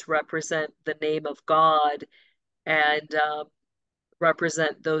together, which represent the name of God and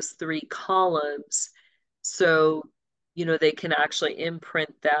represent those three columns. So, they can actually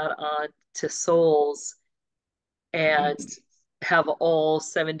imprint that on to souls and have all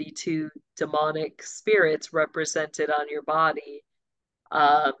 72 demonic spirits represented on your body.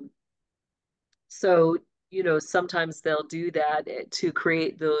 Um, so, sometimes they'll do that to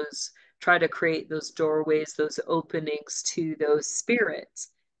try to create those doorways, those openings to those spirits.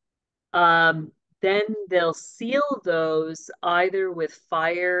 Then they'll seal those either with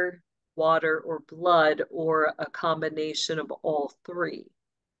fire, water, or blood, or a combination of all three.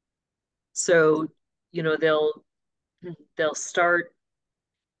 So, they'll start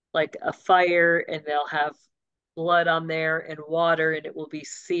like a fire and they'll have blood on there and water, and it will be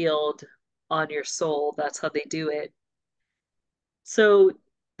sealed on your soul. That's how they do it. So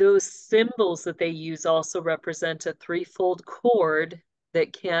those symbols that they use also represent a threefold cord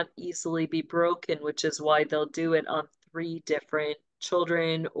that can't easily be broken, which is why they'll do it on three different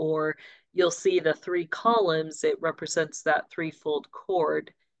children, or you'll see the three columns, it represents that threefold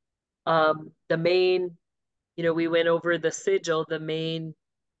cord. The main, we went over the sigil, the main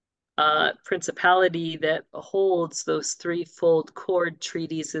principality that holds those threefold cord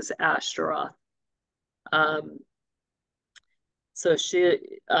treaties is Ashtaroth. So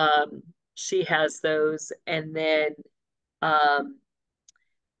she has those, and then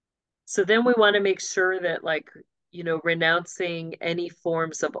so then we want to make sure that, like, renouncing any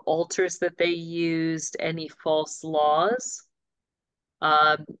forms of altars that they used, any false laws.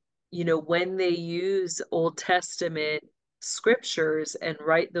 When they use Old Testament scriptures and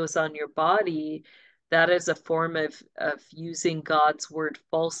write those on your body, that is a form of using God's word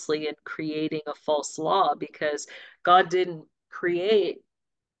falsely and creating a false law, because God didn't create,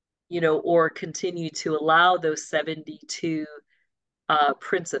 or continue to allow those 72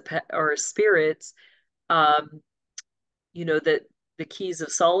 or spirits, that the keys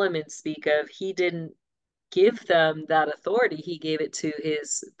of Solomon speak of. He didn't give them that authority. He gave it to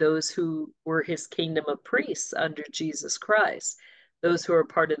those who were his kingdom of priests under Jesus Christ, those who are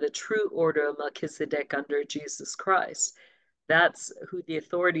part of the true order of Melchizedek under Jesus Christ. That's who the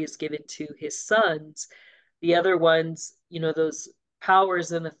authority is given to, his sons. The other ones, those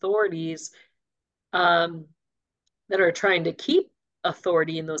powers and authorities that are trying to keep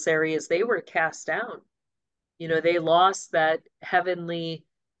authority in those areas, they were cast down. They lost that heavenly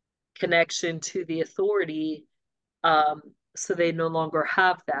connection to the authority, so they no longer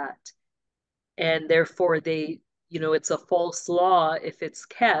have that. And therefore it's a false law if it's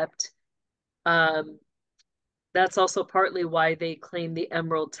kept. that's also partly why they claim the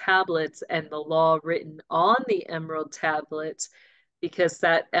emerald tablets and the law written on the emerald tablets, because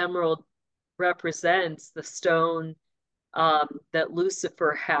that emerald represents the stone that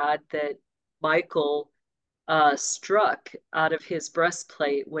Lucifer had, that Michael struck out of his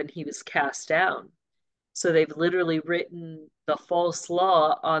breastplate when he was cast down. So they've literally written the false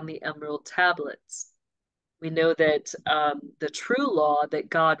law on the emerald tablets. We know that the true law that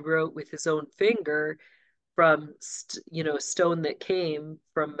God wrote with his own finger from stone that came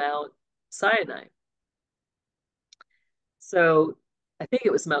from Mount Sinai. So I think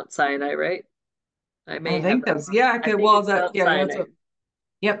it was Mount Sinai, right? I may I have think that that's, wrong. yeah, I okay. think Well, it's Mount yeah, that's Sinai. what,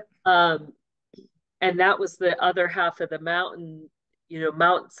 yep. And that was the other half of the mountain.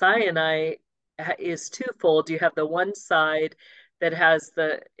 Mount Sinai is twofold. You have the one side that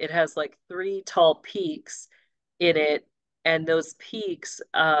it has like three tall peaks in it, and those peaks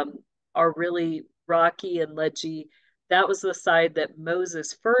are really rocky and ledgy. That was the side that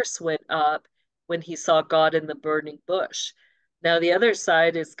Moses first went up when he saw God in the burning bush. Now the other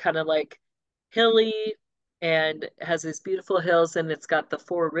side is kind of like hilly and has these beautiful hills, and it's got the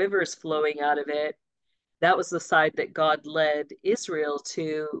four rivers flowing out of it. That was the side that God led Israel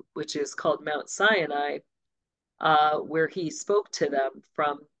to, which is called Mount Sinai, where he spoke to them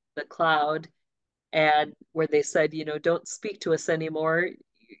from the cloud, and where they said, don't speak to us anymore.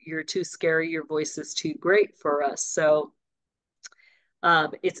 You're too scary. Your voice is too great for us. So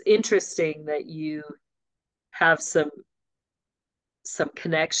it's interesting that you have some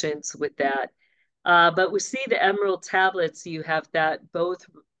connections with that. But we see the emerald tablets, you have that both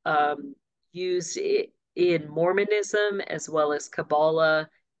used in Mormonism as well as Kabbalah,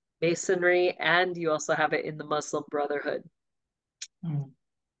 Masonry, and you also have it in the Muslim Brotherhood. Mm.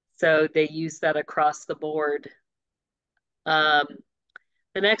 So they use that across the board. Um,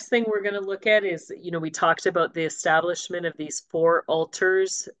 the next thing we're going to look at is, we talked about the establishment of these four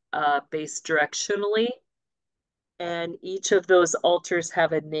altars based directionally. And each of those altars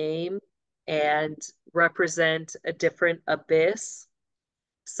have a name and represent a different abyss.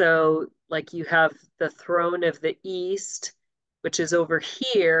 So, like you have the throne of the east, which is over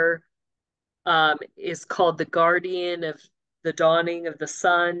here, is called the guardian of the dawning of the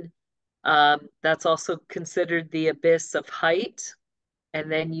sun. That's also considered the abyss of height.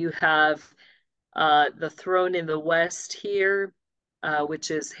 And then you have the throne in the west here,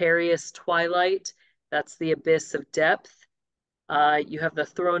 which is Harius twilight. That's the abyss of depth. You have the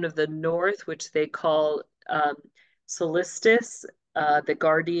throne of the north, which they call Solistus, the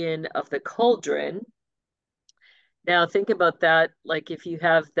guardian of the cauldron. Now, think about that. Like if you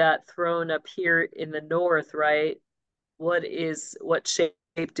have that throne up here in the north, right? What shape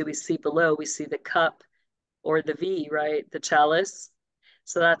do we see below? We see the cup or the V, right? The chalice.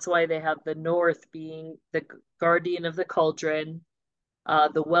 So that's why they have the north being the guardian of the cauldron,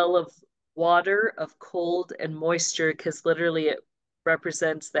 the well of water of cold and moisture, because literally it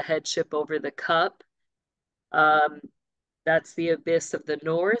represents the headship over the cup. Um, that's the abyss of the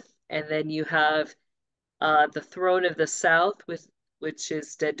north. And then you have the throne of the south, which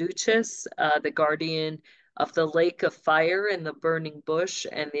is Deduchus, the guardian of the lake of fire and the burning bush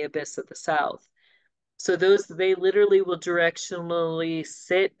and the abyss of the south. So they literally will directionally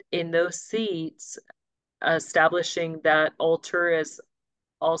sit in those seats, establishing that altar as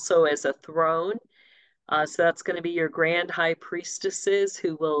also as a throne. So that's going to be your grand high priestesses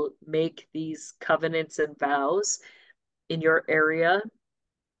who will make these covenants and vows in your area.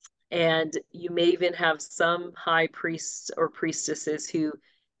 And you may even have some high priests or priestesses who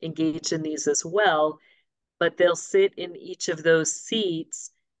engage in these as well, but they'll sit in each of those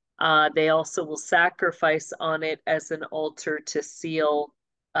seats. They also will sacrifice on it as an altar to seal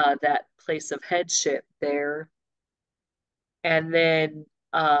that place of headship there. And then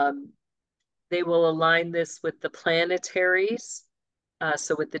they will align this with the planetaries.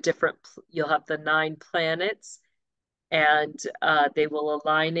 So with the different, you'll have the 9 planets, and they will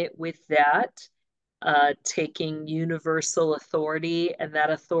align it with that, taking universal authority, and that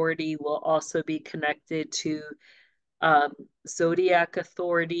authority will also be connected to zodiac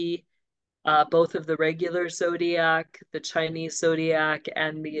authority, both of the regular zodiac, the Chinese zodiac,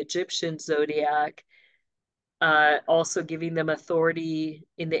 and the Egyptian zodiac. Also giving them authority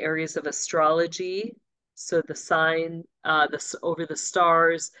in the areas of astrology. So the sign over the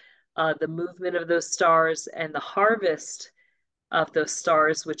stars, the movement of those stars, and the harvest of those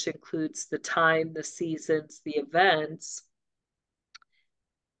stars, which includes the time, the seasons, the events.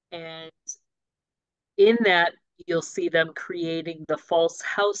 And in that, you'll see them creating the false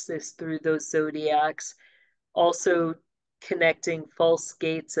houses through those zodiacs, also connecting false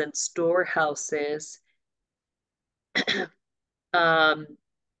gates and storehouses. Um,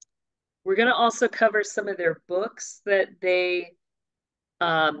 we're going to also cover some of their books that they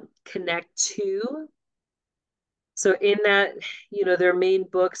connect to. So in that, their main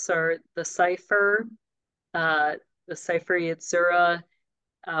books are uh, the Cipher Yetzirah,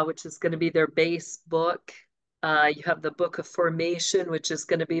 which is going to be their base book. You have the Book of Formation, which is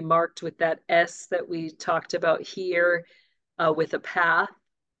going to be marked with that S that we talked about here, with a path.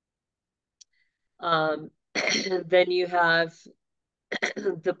 Then you have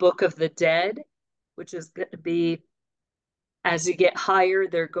the Book of the Dead, which is going to be, as you get higher,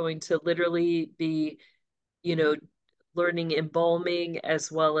 they're going to literally be, learning embalming,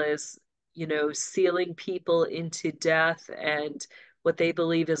 as well as, sealing people into death, and what they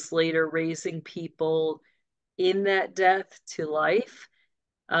believe is later raising people in that death to life.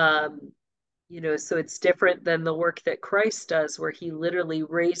 So it's different than the work that Christ does, where he literally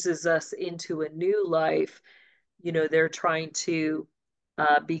raises us into a new life. They're trying to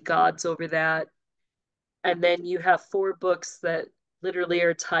be gods over that. And then you have 4 books that literally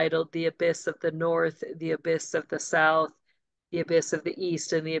are titled The Abyss of the North, The Abyss of the South, The Abyss of the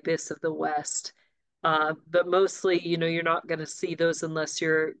East, and The Abyss of the West. But mostly, you're not going to see those unless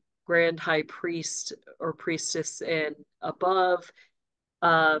you're Grand High Priest or Priestess and above.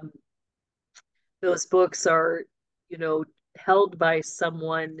 Um, those books are, held by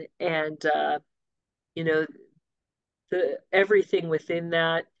someone, and, everything within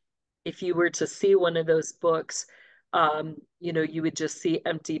that, if you were to see one of those books, you would just see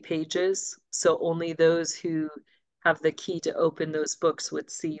empty pages. So only those who have the key to open those books would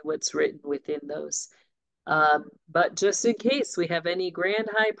see what's written within those. But just in case we have any grand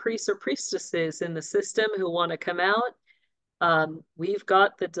high priests or priestesses in the system who want to come out, we've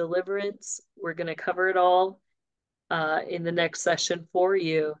got the deliverance. We're going to cover it all in the next session for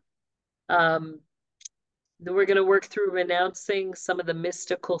you. Then we're going to work through renouncing some of the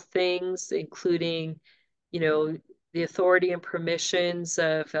mystical things, including, the authority and permissions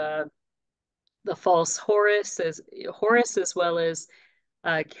of the false Horus, as well as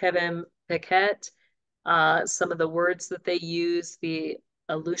Kevin Paquette, some of the words that they use, the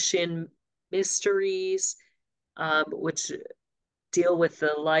Aleutian mysteries, which deal with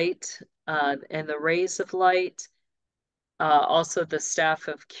the light and the rays of light. Also the staff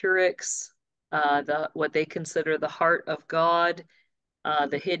of Curix, what they consider the heart of God,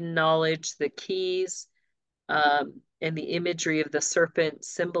 the hidden knowledge, the keys, and the imagery of the serpent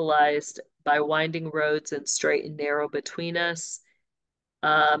symbolized by winding roads and straight and narrow between us.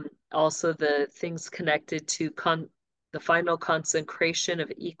 Also the things connected to the final consecration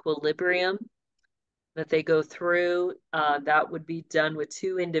of equilibrium that they go through. That would be done with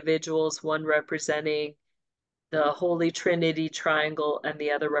 2 individuals, one representing the Holy Trinity triangle and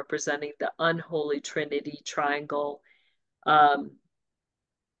the other representing the unholy Trinity triangle.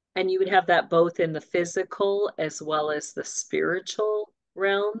 And you would have that both in the physical as well as the spiritual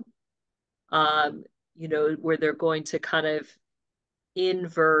realm, where they're going to kind of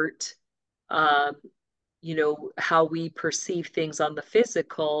invert, how we perceive things on the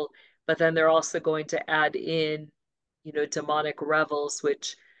physical, but then they're also going to add in, demonic revels,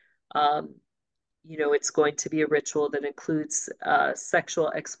 which, it's going to be a ritual that includes sexual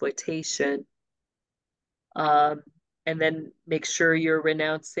exploitation. And then make sure you're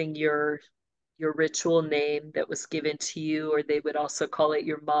renouncing your ritual name that was given to you, or they would also call it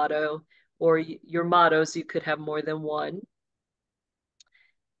your motto, or your mottos. You could have more than one.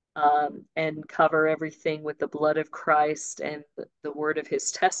 And cover everything with the blood of Christ and the word of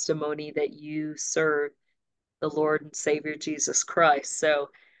his testimony that you serve the Lord and Savior Jesus Christ. So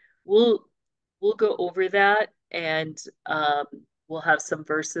we'll go over that, and we'll have some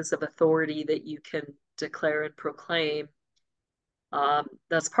verses of authority that you can declare and proclaim.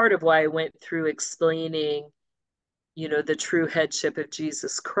 That's part of why I went through explaining, the true headship of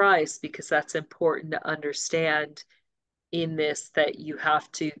Jesus Christ, because that's important to understand in this, that you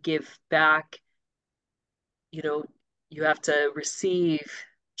have to give back, you have to receive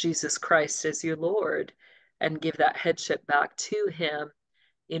Jesus Christ as your Lord and give that headship back to him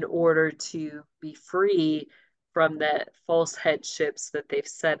in order to be free from the false headships that they've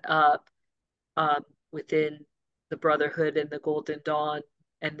set up within the Brotherhood and the Golden Dawn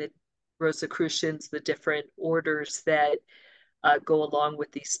and the Rosicrucians, the different orders that go along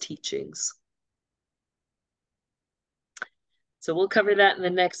with these teachings. So we'll cover that in the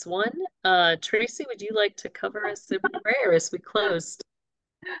next one. Tracy, would you like to cover us in prayer as we close?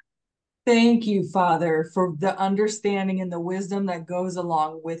 Thank you, Father, for the understanding and the wisdom that goes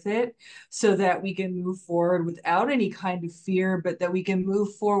along with it, so that we can move forward without any kind of fear, but that we can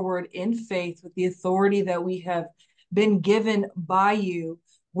move forward in faith with the authority that we have been given by you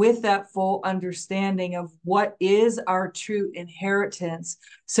with that full understanding of what is our true inheritance,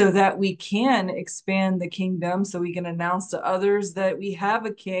 so that we can expand the kingdom, so we can announce to others that we have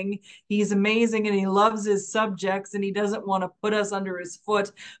a king. He's amazing and he loves his subjects, and he doesn't want to put us under his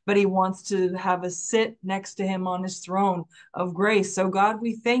foot, but he wants to have us sit next to him on his throne of grace. So God,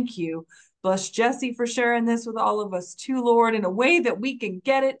 we thank you. Bless Jessie for sharing this with all of us too, Lord, in a way that we can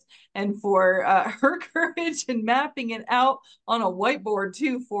get it, and for her courage in mapping it out on a whiteboard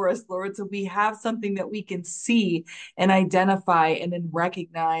too for us, Lord, so we have something that we can see and identify and then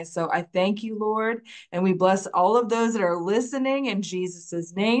recognize. So I thank you, Lord, and we bless all of those that are listening in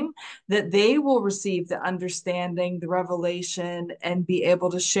Jesus's name, that they will receive the understanding, the revelation, and be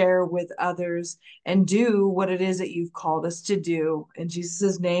able to share with others and do what it is that you've called us to do. In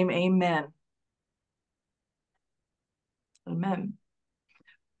Jesus's name, amen. Amen.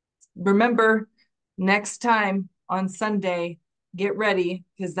 Remember, next time on Sunday, get ready,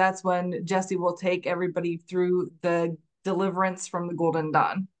 because that's when Jessie will take everybody through the deliverance from the Golden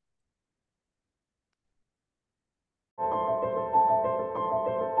Dawn.